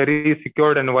in a very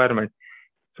secured environment.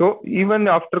 So even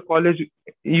after college,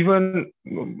 even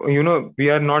we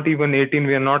are not even 18,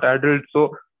 we are not adults.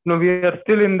 So we are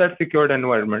still in that secured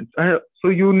environment. So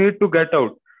you need to get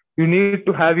out. You need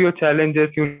to have your challenges.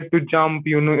 You need to jump.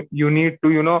 You need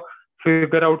to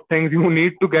figure out things. You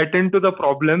need to get into the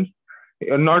problems,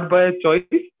 not by choice.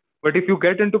 But if you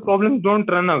get into problems, don't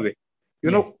run away.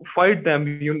 Yes. Fight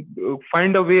them.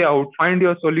 Find a way out. Find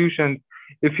your solutions.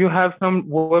 If you have some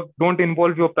work, don't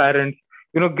involve your parents.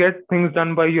 Get things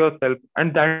done by yourself,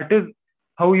 and that is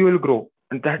how you will grow,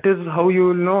 and that is how you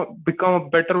will become a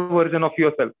better version of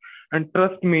yourself. And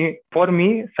trust me, for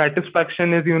me,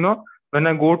 satisfaction is when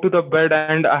I go to the bed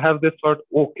and I have this thought,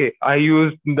 okay, I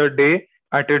used the day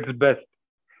at its best.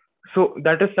 So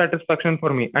that is satisfaction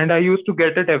for me, and I used to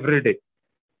get it every day.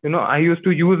 I used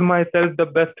to use myself the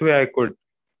best way I could,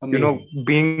 Amazing.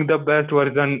 being the best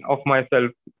version of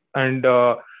myself. And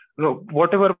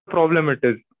whatever problem it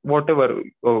is, whatever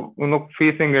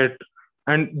facing it.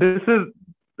 And this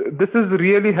is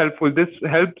really helpful. This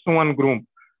helps one groom.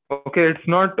 Okay, it's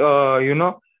not there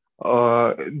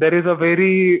is a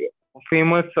very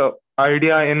famous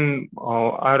idea in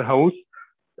our house,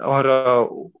 or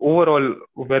overall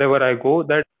wherever I go,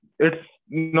 that it's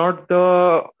not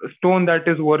the stone that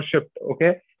is worshipped.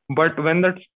 Okay, but when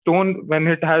that stone, when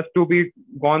it has to be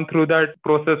gone through that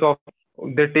process of,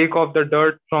 they take off the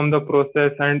dirt from the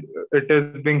process, and it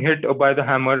is being hit by the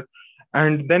hammer,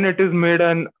 and then it is made,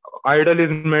 an idol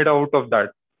is made out of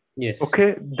that. Yes.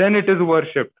 Okay, then it is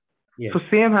worshipped. Yes. So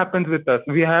same happens with us.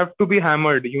 We have to be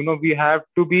hammered. We have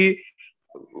to be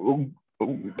uh,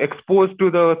 exposed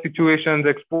to the situations,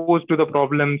 exposed to the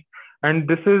problems. And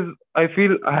this is, I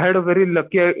feel, I had a very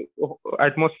lucky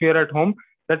atmosphere at home,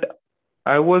 that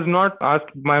I was not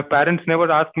asked. My parents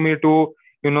never asked me to,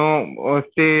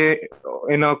 stay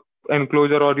in a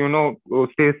enclosure, or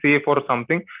stay safe or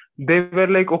something. They were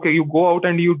like, okay, you go out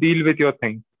and you deal with your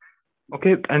things.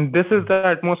 Okay, and this is the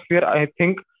atmosphere I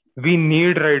think we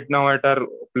need right now at our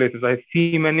places. I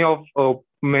see many of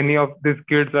these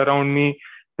kids around me.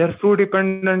 They're so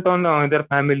dependent on their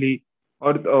family,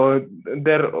 or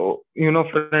their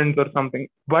friends or something.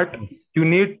 But Yes. you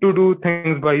need to do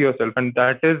things by yourself, and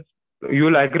that is,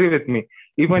 you'll agree with me.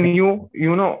 Even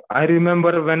Exactly. I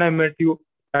remember when I met you.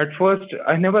 At first,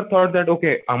 I never thought that,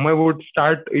 okay, Amay would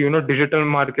start digital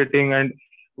marketing, and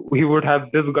he would have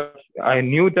this guts. I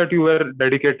knew that you were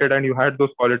dedicated and you had those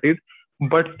qualities,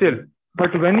 but still.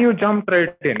 But when you jumped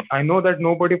right in, I know that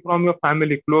nobody from your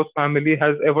family, close family,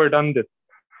 has ever done this.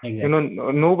 Exactly.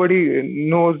 Nobody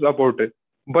knows about it.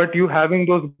 But you having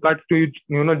those guts to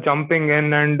jumping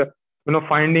in, and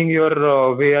finding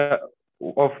your way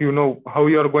of how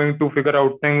you are going to figure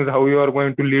out things, how you are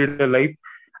going to lead a life,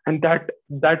 and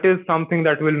that is something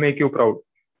that will make you proud.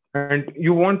 And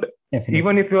you won't,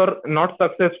 even Definitely. if you're not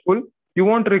successful, you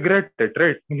won't regret it,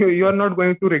 right? You are not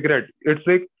going to regret. It's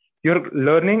like you're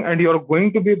learning, and you're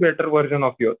going to be a better version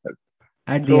of yourself.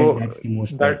 At the end, So that's the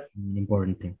most that,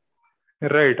 important thing.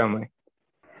 right, Amay.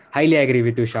 Highly agree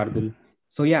with you, Shardul.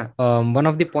 So yeah, one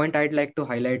of the point I'd like to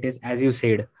highlight is, as you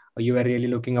said, you were really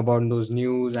looking about those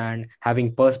news and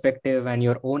having perspective and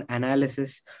your own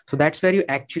analysis. So that's where you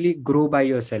actually grow by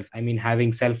yourself. I mean,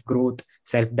 having self growth,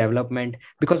 self development.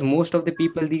 Because most of the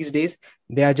people these days,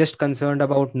 they are just concerned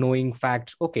about knowing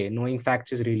facts. Okay, knowing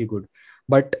facts is really good,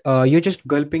 but you're just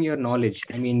gulping your knowledge.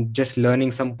 I mean, just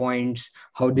learning some points,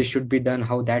 how this should be done,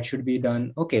 how that should be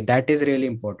done. Okay, that is really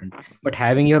important, but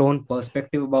having your own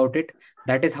perspective about it,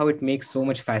 that is how it makes so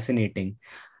much fascinating.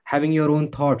 Having your own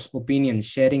thoughts, opinions,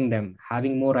 sharing them,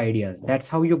 having more ideas, that's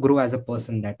how you grow as a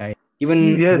person. That I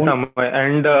even Yes, want. Amay.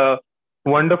 And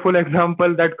wonderful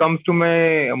example that comes to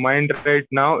my mind right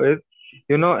now is,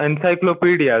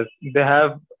 encyclopedias. They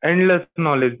have endless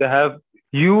knowledge. They have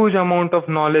huge amount of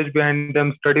knowledge behind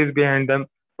them, studies behind them.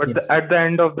 But Yes. at the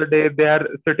end of the day, they are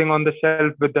sitting on the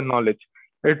shelf with the knowledge.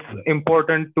 It's Yes.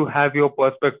 important to have your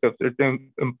perspectives. It's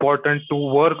important to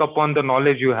work upon the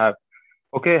knowledge you have.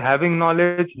 Okay, having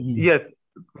knowledge, Mhm. yes.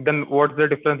 Then what's the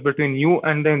difference between you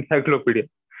and the encyclopedia?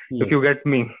 If Yes. you get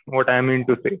me, what I mean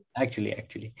to say.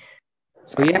 Actually.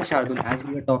 So yeah, Shardul, as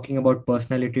we were talking about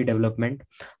personality development,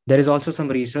 there is also some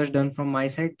research done from my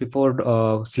side before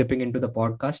slipping into the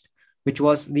podcast, which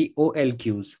was the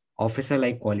OLQs,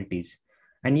 officer-like qualities.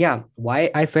 And yeah, why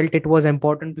I felt it was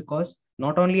important, because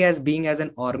not only as being as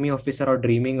an army officer or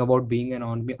dreaming about being an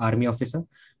army officer,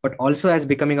 but also as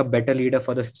becoming a better leader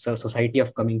for the society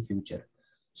of coming future.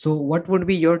 So what would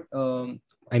be your,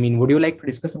 I mean, would you like to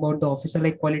discuss about the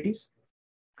officer-like qualities?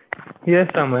 Yes,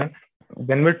 Amay.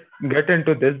 When we get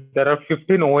into this, there are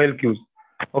 15 OLQs.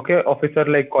 Okay, officer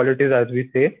like qualities as we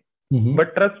say. Mm-hmm.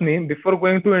 But trust me, before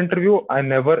going to interview, I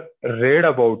never read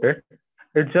about it.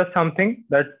 It's just something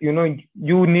that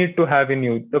you need to have in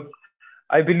you.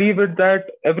 I believe it that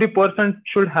every person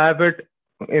should have it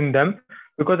in them,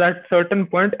 because at certain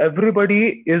point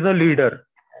everybody is a leader.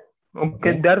 Okay,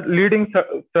 Okay. they're leading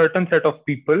certain set of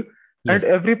people, and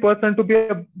Yes. every person to be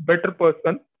a better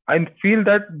person, I feel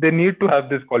that they need to have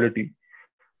this quality.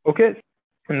 Okay,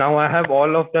 now I have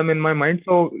all of them in my mind,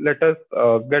 so let us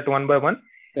get one by one.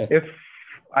 Sure. If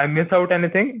I miss out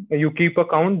anything, you keep a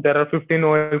count. There are 15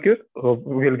 OLQs, so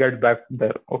we'll get back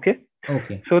there. Okay,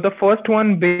 Okay. so the first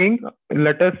one being,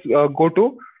 let us go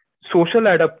to social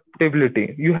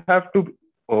adaptability. You have to,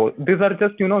 these are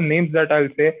just names that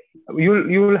I'll say.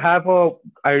 You will have a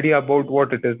idea about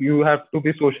what it is. You have to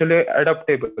be socially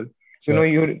adaptable. Sure.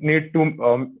 You need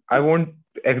to, I won't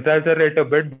exaggerate a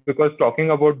bit, because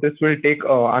talking about this will take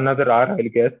another hour, I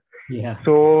guess. Yeah.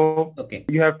 So Okay.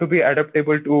 you have to be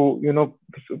adaptable to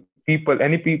people,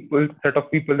 any people, set of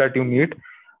people that you meet.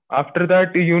 After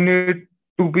that, you need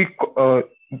to be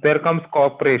there comes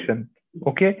cooperation.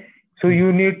 Okay, so Mm.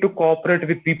 you need to cooperate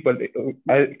with people.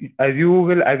 As you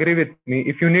will agree with me,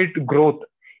 if you need growth,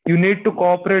 you need to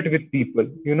cooperate with people.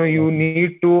 You Exactly.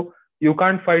 need to, you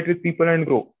can't fight with people and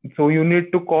grow. So you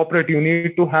need to cooperate. You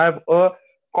need to have a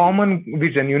common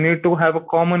vision. You need to have a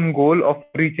common goal of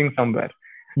reaching somewhere.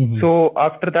 Mm-hmm. So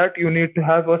after that, you need to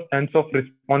have a sense of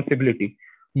responsibility.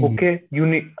 Mm-hmm. Okay, you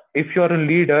need, if you're a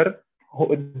leader,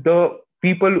 the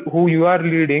people who you are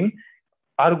leading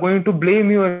are going to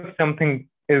blame you if something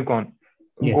is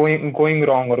Yes. going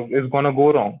wrong, or is gonna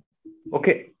go wrong.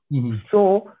 Okay, Mm-hmm.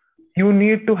 so you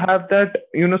need to have that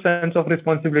sense of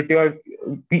responsibility. Or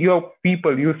your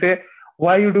people, you say,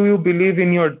 why do you believe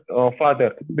in your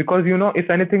father? Because if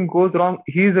anything goes wrong,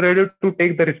 he is ready to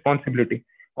take the responsibility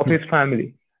of his Yes.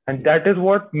 family. And that is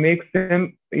what makes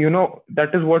him,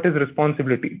 that is what is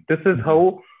responsibility. This is how.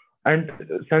 Mm-hmm. And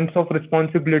sense of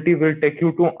responsibility will take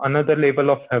you to another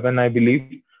level of heaven, I believe.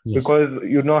 Yes. Because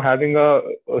having a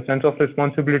sense of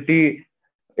responsibility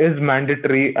is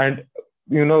mandatory. And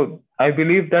I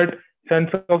believe that sense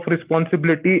of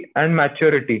responsibility and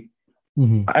maturity,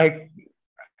 Mm-hmm. I,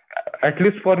 at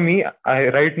least for me, I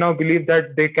right now believe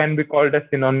that they can be called as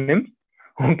synonyms.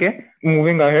 Okay,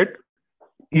 moving ahead,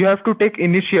 you have to take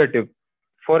initiative.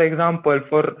 For example,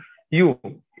 for you,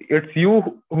 it's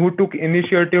you who took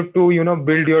initiative to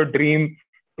build your dream,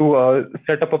 to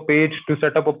set up a page, to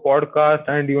set up a podcast.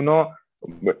 And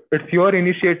it's your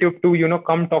initiative to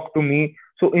come talk to me.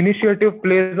 So initiative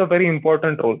plays a very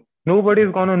important role. Nobody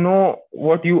is going to know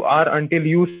what you are until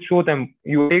you show them.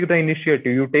 You take the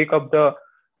initiative, you take up the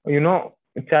you know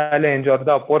challenge or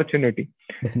the opportunity.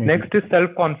 Next Definitely. is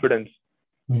self confidence.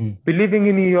 Mm-hmm. Believing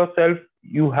in yourself,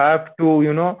 you have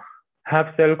to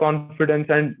have self confidence.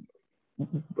 And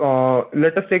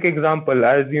let us take example,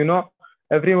 as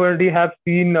everybody have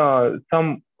seen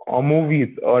some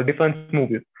movies or defense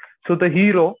movies. So the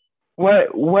hero, why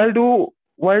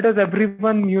does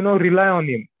everyone rely on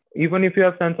him? Even if you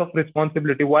have sense of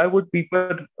responsibility, why would people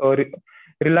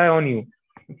rely on you?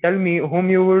 Tell me whom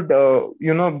you would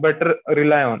better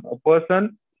rely on. A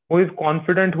person who is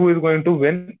confident, who is going to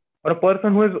win, or a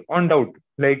person who is on doubt,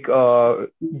 like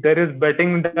there is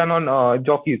betting done on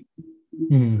jockeys.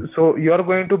 Mm-hmm. So you're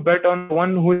going to bet on the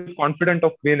one who is confident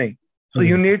of winning. So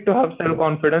you Exactly. need to have self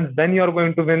confidence. Then you're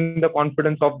going to win the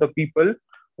confidence of the people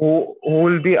who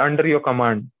will be under your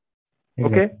command.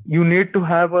 Okay, Exactly. you need to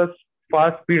have a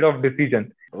fast speed of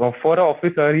decision. For an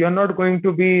officer, you're not going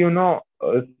to be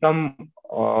some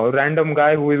random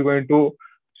guy who is going to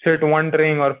sit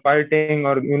wondering or fighting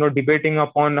or debating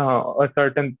upon a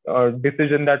certain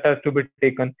decision that has to be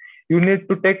taken. You need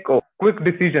to take quick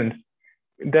decisions.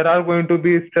 There are going to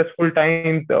be stressful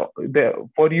times there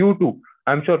for you too.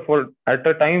 I'm sure for at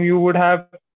a time you would have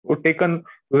taken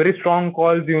very strong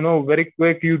calls, very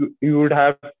quick. You would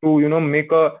have to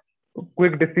make a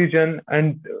quick decision.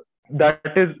 And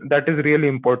that is really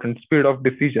important, speed of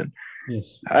decision. Yes.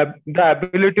 The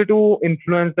ability to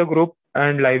influence the group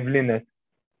and liveliness.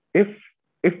 If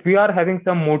if we are having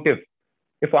some motive,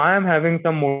 if I am having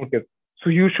some motive, so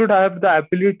you should have the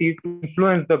ability to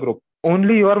influence the group.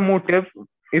 Only your motive,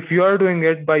 if you are doing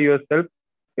it by yourself,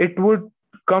 it would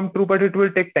come true, but it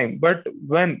will take time. But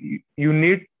when you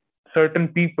need certain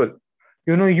people,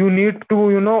 you need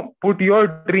to put your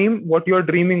dream, what you're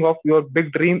dreaming of, your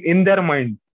big dream, in their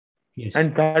mind. Yes.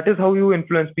 And that is how you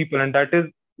influence people. And that is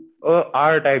a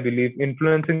art, I believe.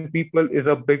 Influencing people is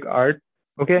a big art.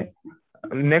 Okay,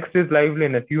 next is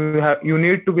liveliness. You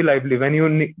need to be lively when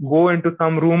you go into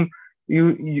some room.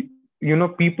 You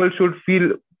people should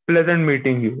feel pleasant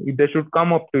meeting you. They should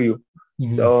come up to you.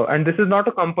 And this is not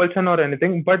a compulsion or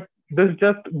anything, but this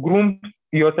just grooms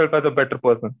yourself as a better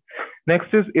person.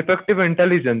 Next is effective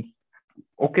intelligence.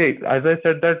 Okay, as I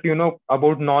said that,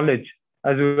 about knowledge,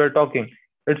 as we were talking,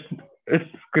 it's it's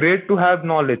great to have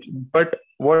knowledge, but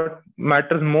what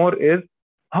matters more is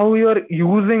how you are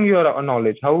using your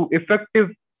knowledge, how effective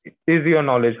is your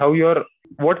knowledge,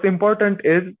 what's important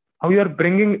is how you are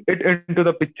bringing it into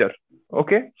the picture.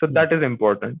 Okay, so that is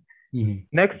important.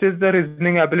 Next is the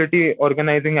reasoning ability,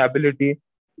 organizing ability.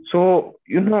 So,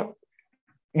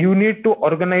 you need to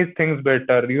organize things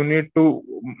better. You need to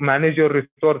manage your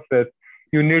resources.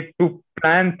 You need to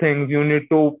plan things. You need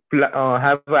to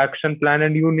have an action plan,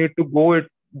 and you need to go it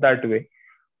that way.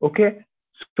 Okay.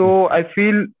 So I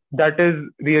feel that is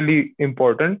really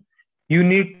important. You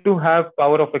need to have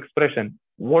power of expression.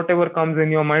 Whatever comes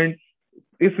in your mind,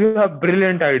 if you have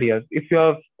brilliant ideas, if you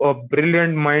have a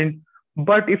brilliant mind,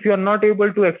 but if you are not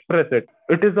able to express it,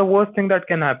 it is the worst thing that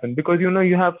can happen, because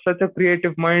you have such a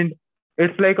creative mind.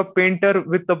 It's like a painter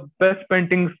with the best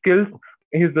painting skills.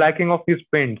 He's lacking of his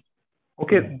paints.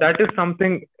 Okay, that is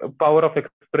something, power of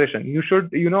expression. You should,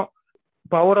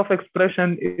 power of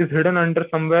expression is hidden under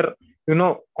somewhere,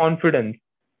 confidence.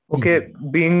 Okay,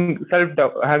 being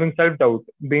self-doubt, having self-doubt,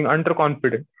 being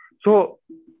underconfident. So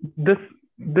this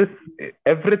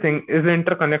everything is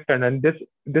interconnected, and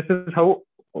this is how,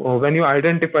 when you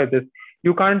identify this,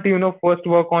 you can't, first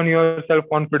work on your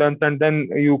self-confidence and then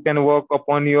you can work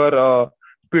upon your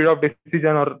speed of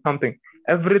decision or something.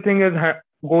 Everything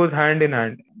goes hand in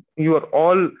hand. Your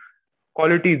all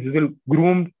qualities will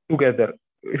groom together.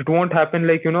 It won't happen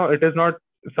like, it is not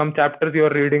some chapters you're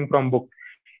reading from book.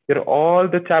 You're all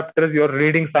the chapters you're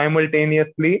reading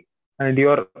simultaneously, and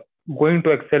you're going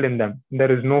to excel in them.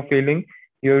 There is no failing.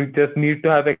 You just need to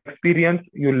have experience.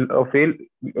 You'll fail,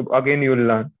 again you'll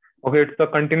learn. Okay, it's a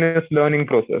continuous learning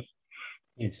process.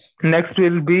 Yes. Next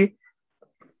will be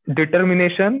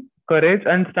determination, courage,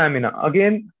 and stamina.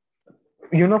 Again,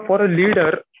 for a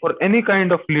leader, for any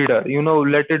kind of leader,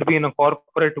 let it be in a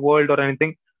corporate world or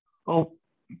anything, a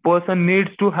person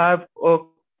needs to have a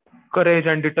courage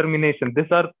and determination.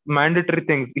 These are mandatory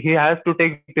things. He has to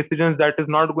take decisions that is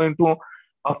not going to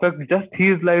affect just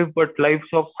his life, but lives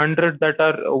of hundreds that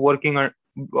are working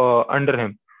under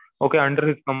him. Okay, under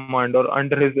his command or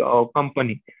under his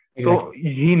company. Exactly. So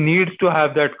he needs to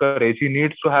have that courage. He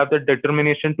needs to have that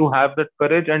determination to have that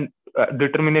courage and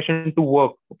determination to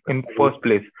work in first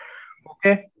place.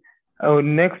 Okay.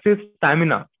 Next is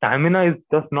stamina. Stamina is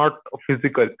just not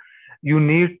physical. You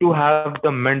need to have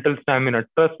the mental stamina.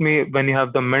 Trust me, when you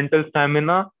have the mental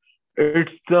stamina,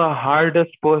 it's the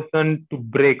hardest person to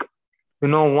break.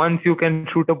 Once you can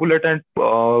shoot a bullet and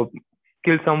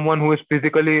kill someone who is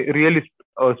physically really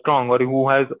strong, or who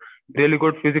has really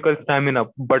good physical stamina,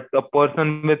 but a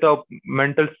person with a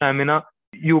mental stamina,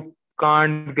 you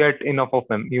can't get enough of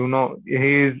him. He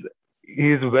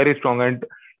is very strong, and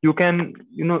you can,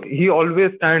 he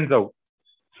always stands out.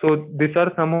 So these are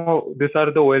the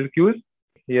OLQs.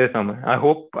 Yes, Amay. I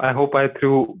hope I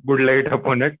threw good light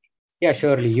upon it. Yeah,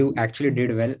 surely you actually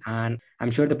did well, and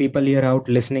I'm sure the people here out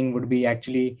listening would be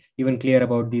actually even clear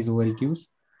about these OLQs.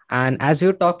 And as we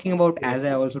were talking about, as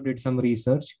I also did some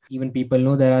research, even people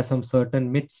know there are some certain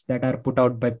myths that are put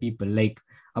out by people, like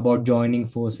about joining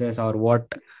forces, or what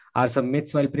are some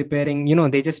myths while preparing.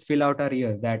 They just fill out our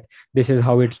ears that this is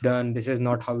how it's done, this is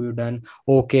not how you done.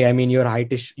 Okay, I mean, your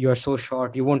height is, you're so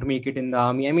short, you won't make it in the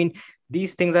army. I mean,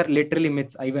 these things are literally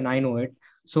myths. Even I know it.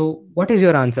 So what is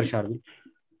your answer, Sharvi?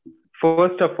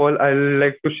 First of all, I'd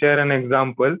like to share an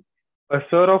example. A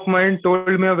sir of mine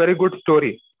told me a very good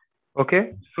story.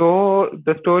 Okay, so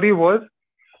the story was,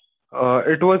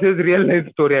 it was his real life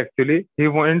story actually. He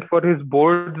went for his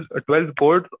boards, 12th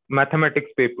board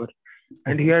mathematics paper,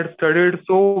 and he had studied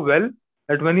so well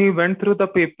that when he went through the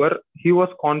paper, he was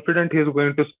confident he is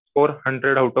going to score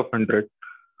 100 out of 100.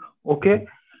 Okay,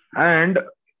 and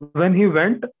when he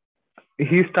went,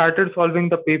 he started solving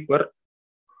the paper.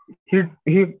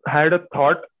 He had a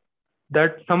thought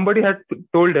that somebody had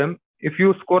told him, if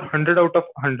you score 100 out of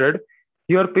 100,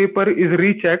 your paper is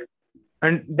rechecked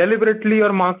and deliberately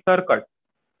your marks are cut.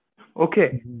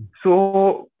 Okay.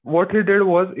 So what he did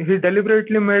was, he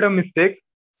deliberately made a mistake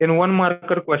in one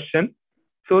marker question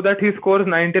so that he scores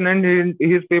 99 and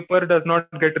his paper does not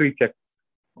get rechecked.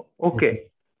 Okay.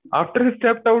 After he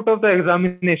stepped out of the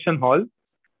examination hall,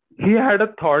 he had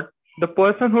a thought. The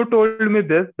person who told me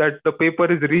this, that the paper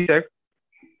is rechecked,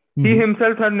 he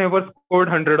himself had never scored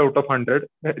 100 out of 100,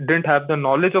 didn't have the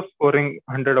knowledge of scoring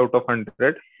 100 out of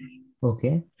 100.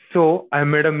 Okay. So I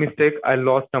made a mistake. I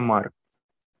lost a mark.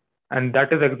 And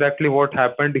that is exactly what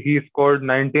happened. He scored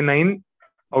 99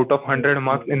 out of 100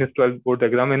 marks in his 12th board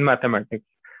exam in mathematics.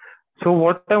 So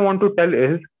what I want to tell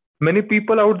is, many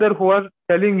people out there who are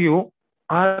telling you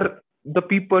are the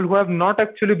people who have not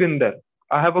actually been there.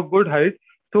 I have a good height.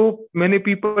 So many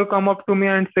people come up to me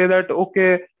and say that,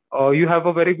 okay, you have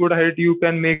a very good height, you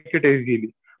can make it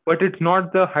easily. But it's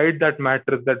not the height that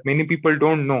matters, that many people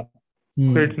don't know.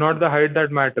 Okay, it's not the height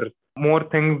that matters. More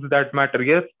things that matter.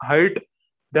 Yes, height.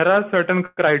 There are certain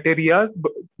criteria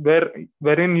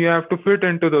wherein you have to fit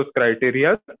into those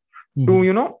criteria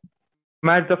to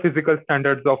match the physical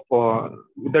standards of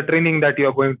the training that you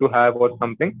are going to have or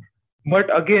something.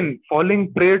 But again,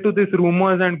 falling prey to these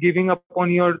rumors and giving up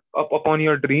upon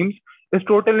your dreams is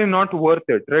totally not worth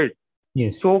it, right?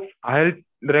 Yes. So I'll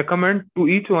recommend to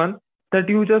each one that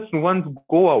you just once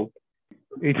go out,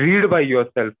 read by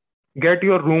yourself, get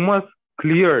your rumors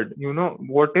cleared.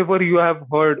 Whatever you have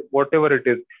heard, whatever it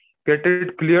is, get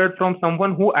it cleared from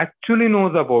someone who actually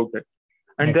knows about it.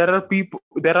 And there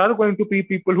are going to be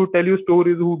people who tell you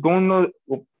stories who don't know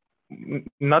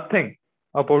nothing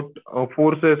about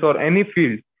forces or any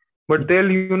field, but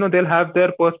they'll have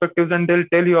their perspectives and they'll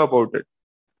tell you about it.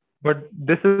 But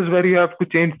this is where you have to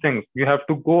change things. You have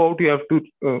to go out, you have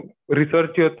to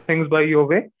research your things by your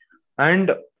way, and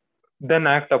then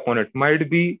act upon it. Might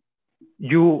be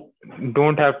you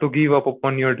don't have to give up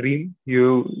upon your dream.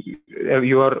 You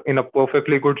are in a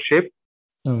perfectly good shape.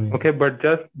 Okay, but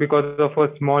just because of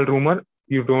a small rumor,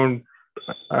 you don't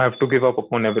have to give up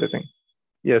upon everything.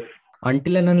 Yes.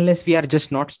 Until and unless we are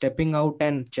just not stepping out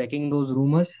and checking those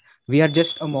rumors, we are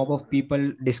just a mob of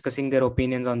people discussing their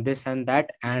opinions on this and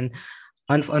that. And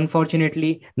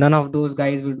unfortunately, none of those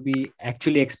guys would be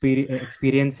actually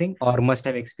experiencing or must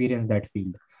have experienced that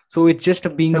field. So it's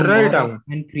just being a mob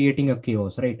and creating a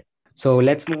chaos, right? So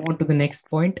let's move on to the next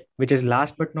point, which is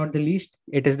last but not the least.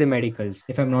 It is the medicals,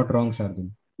 if I'm not wrong, Shardul.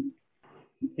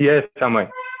 Yes, Amay.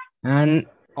 And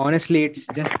honestly, it's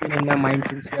just been in my mind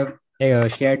since you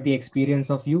have shared the experience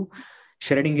of you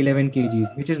shredding 11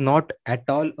 kgs, which is not at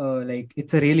all like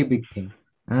it's a really big thing.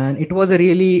 And it was a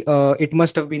really, it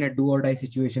must have been a do or die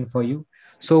situation for you.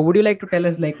 So would you like to tell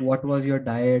us like what was your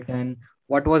diet and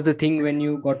what was the thing when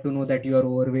you got to know that you are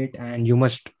overweight and you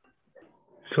must?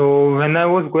 So when I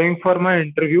was going for my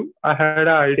interview, I had an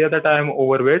idea that I am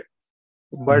overweight,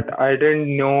 but I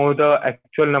didn't know the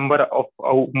actual number of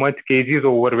how much kgs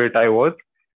overweight I was.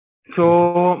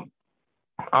 So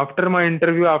after my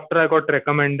interview, after I got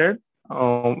recommended,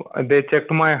 they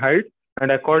checked my height,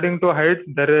 and according to height,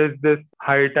 there is this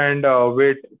height and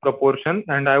weight proportion,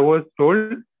 and I was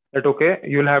told that okay,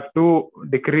 you'll have to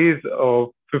decrease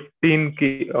 17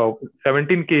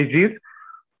 kgs,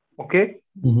 okay,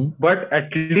 but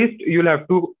at least you'll have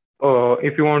to,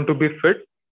 if you want to be fit,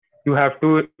 you have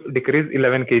to decrease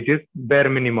 11 kgs bare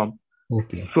minimum.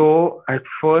 Okay. So at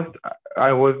first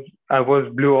I was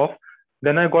blew off.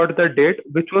 Then I got the date,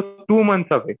 which was 2 months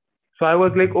away. So I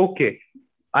was like, okay,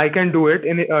 I can do it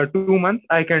in 2 months.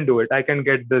 I can do it. I can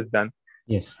get this done.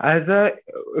 Yes. As I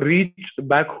reached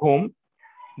back home,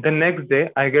 the next day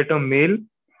I get a mail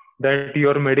that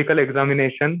your medical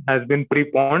examination has been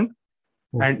preponed,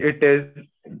 and it is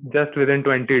just within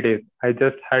 20 days. I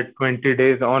just had 20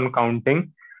 days on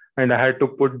counting, and I had to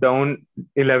put down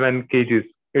 11 kgs.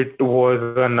 It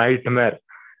was a nightmare.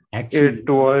 Actually, it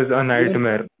was a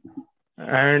nightmare.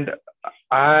 And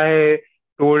I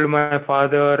told my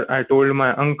father, I told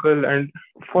my uncle, and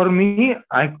for me,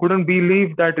 I couldn't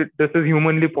believe that this is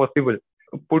humanly possible.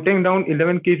 Putting down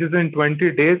 11 kgs in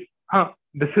 20 days,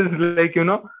 this is like,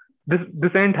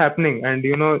 this ain't happening. And,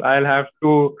 I'll have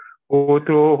to go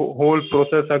through whole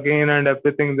process again and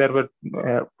everything. There were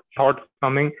thoughts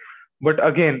coming. But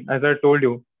again, as I told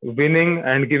you, winning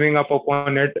and giving up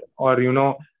upon it, or,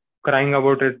 crying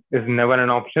about it is never an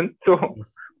option. So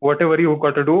whatever you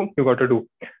got to do, you got to do.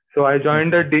 So I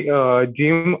joined a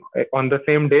gym on the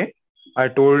same day. I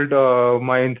told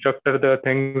my instructor the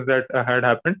things that had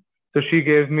happened. So she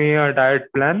gave me a diet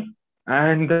plan,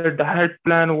 and the diet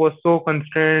plan was so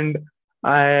constrained.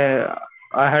 I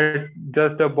had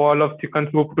just a bowl of chicken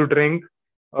soup to drink,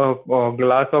 a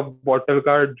glass of bottle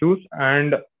guard juice,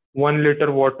 and 1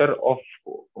 liter water of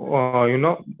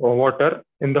water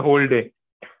in the whole day.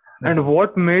 And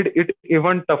what made it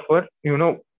even tougher,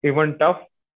 even tough,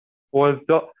 was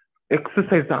the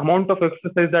exercise, the amount of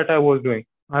exercise that I was doing.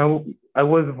 I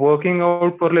was working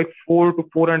out for like 4 to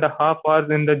 4.5 hours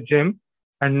in the gym,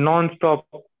 and non-stop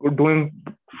doing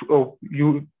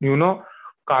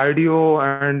cardio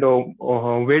and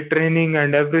weight training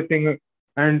and everything,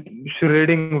 and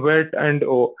shredding weight. And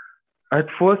at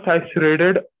first I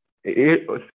shredded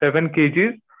 7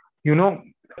 kgs,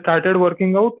 started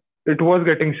working out, it was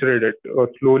getting shredded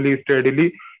slowly,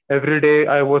 steadily. Every day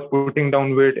I was putting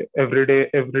down weight. Every day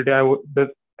the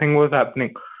thing was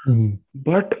happening. Mm-hmm.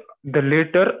 But the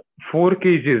later 4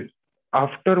 kgs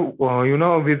after,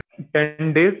 with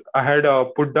 10 days, I had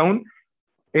put down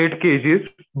 8 kgs.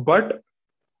 But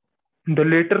the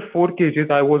later 4 kgs,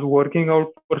 I was working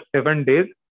out for 7 days,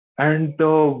 and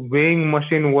the weighing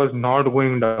machine was not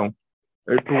going down.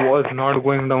 It was not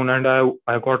going down, and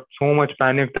I got so much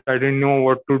panicked. I didn't know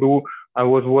what to do. I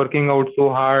was working out so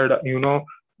hard.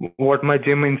 What my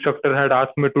gym instructor had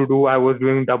asked me to do, I was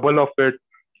doing double of it.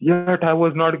 Yet I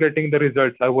was not getting the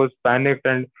results. I was panicked,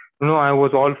 and I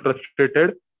was all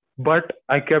frustrated. But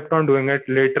I kept on doing it.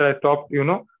 Later I stopped.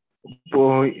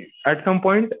 So at some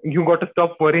point you got to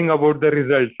stop worrying about the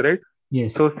results, right?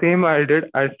 Yes. So same I did.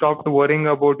 I stopped worrying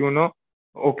about,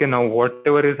 okay, now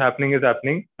whatever is happening is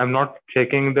happening. I'm not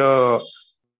checking the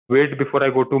weight before I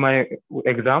go to my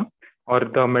exam or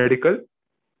the medical.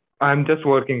 I'm just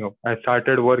working out. I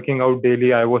started working out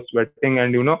daily. I was sweating,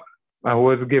 and I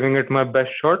was giving it my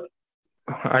best shot.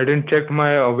 I didn't check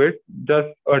my weight just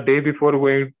a day before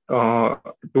going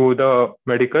to the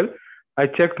medical. I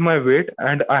checked my weight,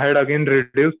 and I had again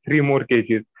reduced 3 more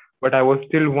kgs, but I was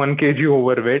still 1 kg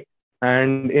overweight.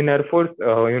 And in Air Force,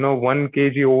 1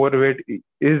 kg overweight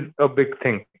is a big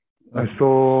thing.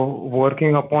 So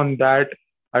working upon that,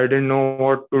 I didn't know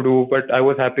what to do, but I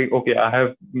was happy. Okay, I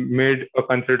have made a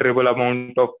considerable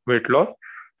amount of weight loss.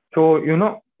 So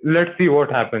let's see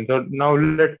what happens. So now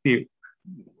let's see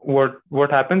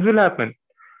what happens will happen.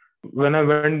 When I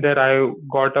went there, I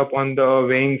got up on the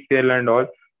weighing scale and all.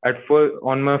 At first,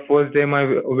 on my first day, my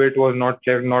weight was not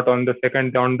checked. Not on the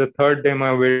second day. On the third day,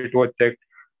 my weight was checked.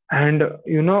 And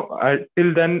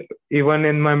till then, even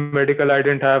in my medical, I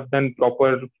didn't have then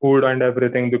proper food and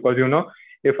everything, because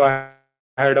if I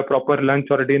had a proper lunch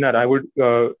or dinner, I would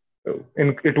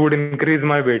it would increase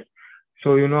my weight.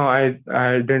 So I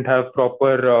didn't have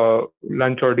proper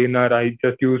lunch or dinner. I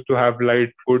just used to have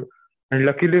light food. And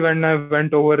luckily, when I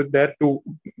went over there to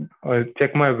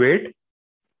check my weight,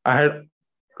 I had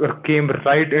came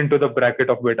right into the bracket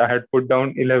of weight. I had put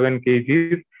down 11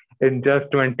 kgs in just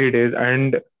 20 days,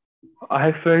 and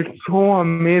I felt so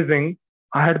amazing.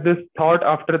 I had this thought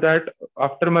after that,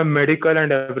 after my medical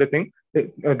and everything.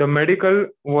 The medical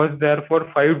was there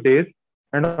for 5 days,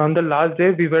 and on the last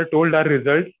day, we were told our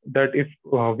results that if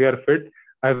we are fit.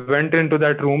 I went into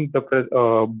that room,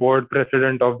 the board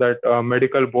president of that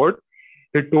medical board.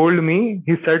 He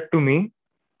said to me,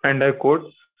 and I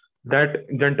quote, that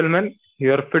gentleman,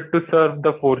 you are fit to serve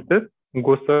the forces,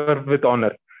 go serve with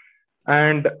honor.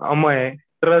 And Amay,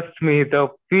 trust me, the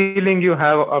feeling you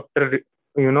have after,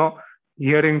 you know,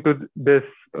 hearing to this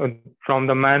from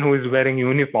the man who is wearing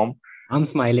uniform I'm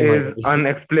smiling is already.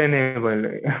 unexplainable.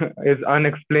 Is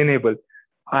unexplainable.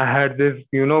 I had this,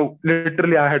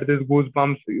 literally, I had this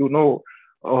goosebumps.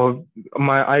 Uh,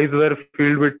 my eyes were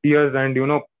filled with tears, and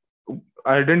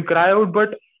I didn't cry out,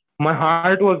 but my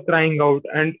heart was crying out,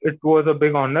 and it was a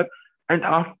big honor. And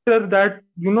after that,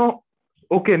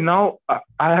 okay, now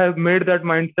I have made that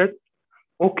mindset.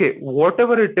 Okay,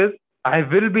 whatever it is, I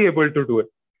will be able to do it.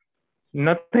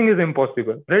 Nothing is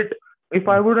impossible, right? If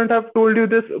I wouldn't have told you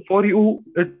this, for you,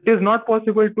 it is not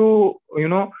possible to,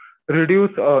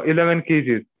 reduce 11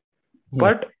 kgs.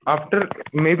 But after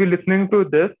maybe listening to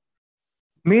this,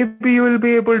 maybe you will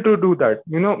be able to do that.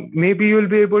 Maybe you will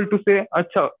be able to say,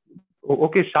 Acha,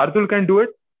 okay, Shardul can do it,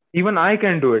 even I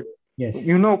can do it. Yes.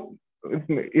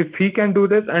 If he can do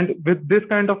this, and with this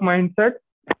kind of mindset,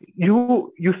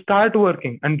 you start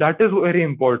working, and that is very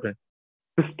important.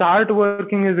 To start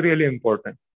working is really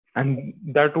important. And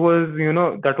that was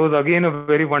again a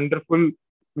very wonderful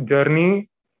journey,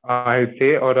 I'd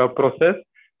say, or a process.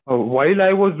 While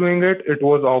I was doing it, it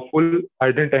was awful.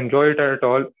 I didn't enjoy it at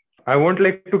all. I won't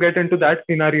like to get into that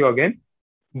scenario again.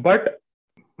 But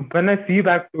when I see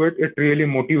back to it, it really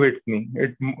motivates me.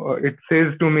 It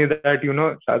says to me that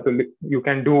Shardul, you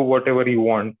can do whatever you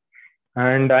want.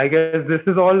 And I guess this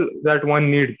is all that one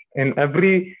needs in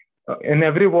every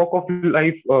walk of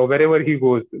life, wherever he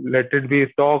goes. Let it be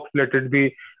stocks, let it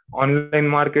be online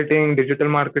marketing, digital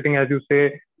marketing, as you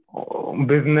say,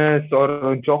 business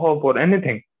or a job or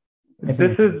anything. This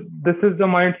is Definitely. this is the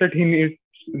mindset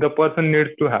the person needs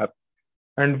to have,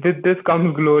 and with this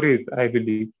comes glories, I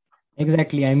believe.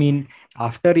 Exactly. I mean,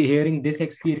 after hearing this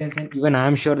experience, and even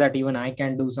I'm sure that even I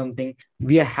can do something,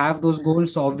 we have those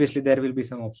goals. So obviously, there will be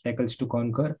some obstacles to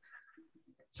conquer.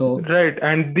 So, Right,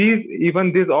 and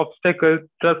these obstacles,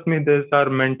 trust me, these are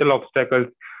mental obstacles.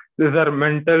 These are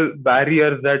mental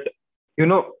barriers that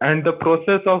and the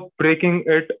process of breaking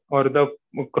it, or the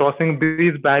crossing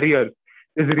these barriers,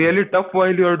 is really tough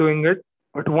while you're doing it,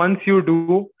 but once you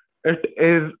do,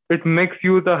 it makes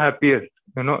you the happiest.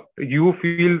 You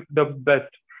feel the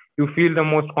best. You feel the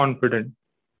most confident.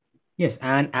 Yes,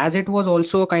 and as it was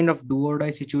also a kind of do or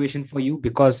die situation for you,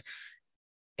 because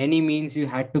any means you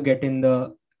had to get in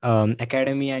the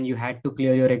academy and you had to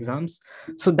clear your exams.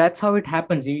 So that's how it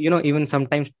happens. Even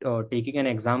sometimes, taking an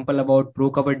example about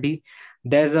pro kabaddi,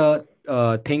 there's a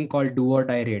thing called do or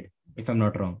die raid, if I'm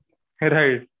not wrong.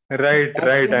 Right, right, That's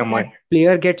right, where am that I?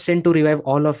 player gets in to revive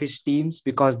all of his teams,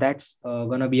 because that's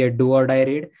gonna be a do or die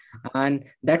raid, and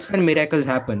that's when miracles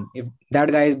happen. If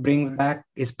that guy brings back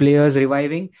his players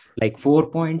reviving, like 4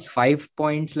 points, 5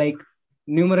 points, like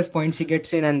numerous points he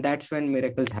gets in, and that's when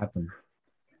miracles happen.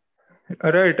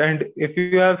 Right. And if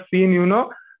you have seen,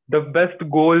 the best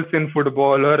goals in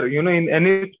football, or, in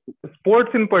any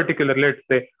sports in particular, let's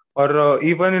say, or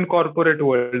even in corporate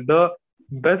world, the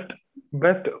best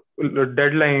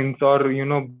deadlines, or,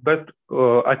 best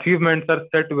achievements are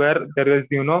set where there is,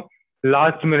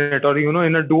 last minute, or,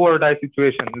 in a do or die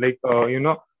situation. Like,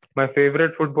 my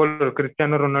favorite footballer,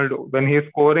 Cristiano Ronaldo, when he's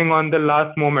scoring on the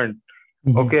last moment,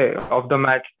 Mhm. okay, of the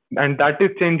match, and that is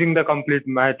changing the complete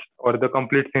match or the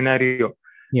complete scenario.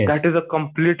 That Yes. is a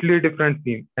completely different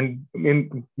scene. And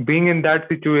in being in that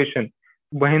situation,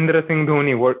 Mahendra Singh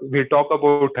Dhoni, what we talk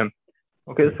about him.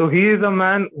 Okay, so he is a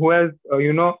man who has,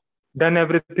 done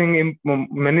everything.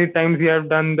 Many times he has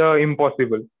done the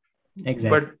impossible, but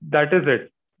Exactly. that is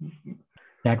it.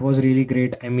 That was really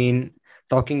great. I mean,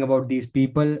 talking about these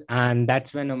people, and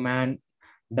that's when a man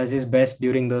does his best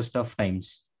during those tough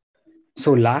times.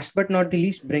 So, last but not the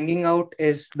least, bringing out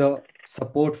is the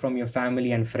support from your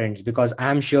family and friends, because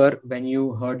I'm sure when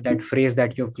you heard that phrase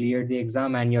that you've cleared the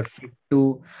exam and you're fit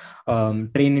to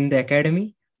train in the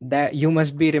academy, that you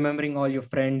must be remembering all your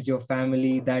friends, your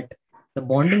family, that the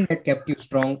bonding that kept you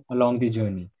strong along the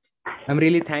journey. I'm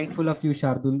really thankful of you,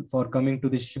 Shardul, for coming to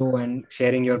this show and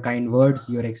sharing your kind words,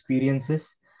 your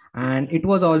experiences. And it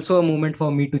was also a moment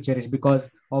for me to cherish, because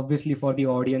obviously for the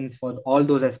audience, for all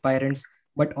those aspirants,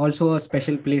 but also a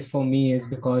special place for me is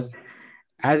because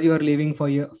as you are leaving for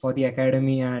the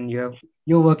academy, and you're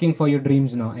working for your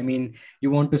dreams now. I mean,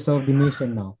 you want to serve the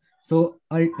nation now. So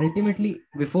ultimately,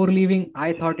 before leaving,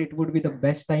 I thought it would be the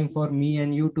best time for me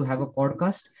and you to have a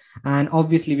podcast, and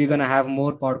obviously we're going to have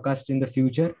more podcasts in the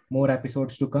future, more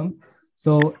episodes to come.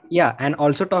 So yeah, and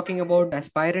also talking about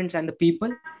aspirants and the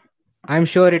people, I'm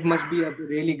sure it must be a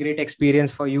really great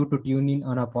experience for you to tune in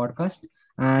on our podcast.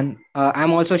 And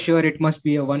I'm also sure it must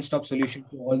be a one stop solution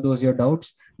to all those your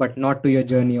doubts, but not to your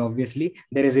journey, obviously.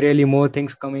 There is really more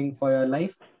things coming for your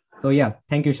life. So, yeah,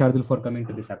 thank you, Shardul, for coming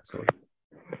to this episode.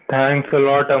 Thanks a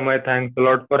lot, Amay. Thanks a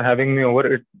lot for having me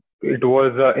over. It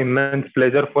was an immense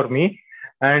pleasure for me.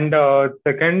 And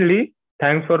secondly,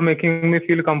 thanks for making me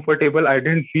feel comfortable. I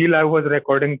didn't feel I was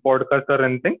recording podcast or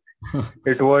anything.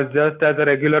 It was just as a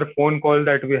regular phone call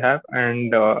that we have,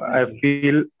 and I Exactly.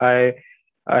 feel I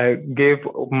gave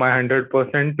my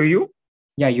 100% to you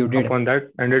Yeah, you did. upon that,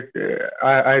 and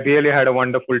I really had a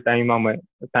wonderful time, Amay.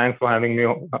 Thanks for having me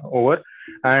over,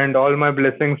 and all my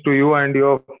blessings to you and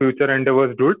your future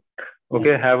endeavors, dude.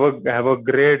 Okay, have a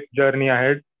great journey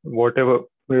ahead. Whatever,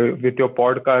 with your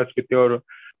podcast, with your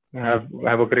Thank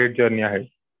have a great journey ahead.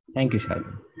 Thank you,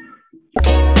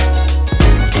 Shardul.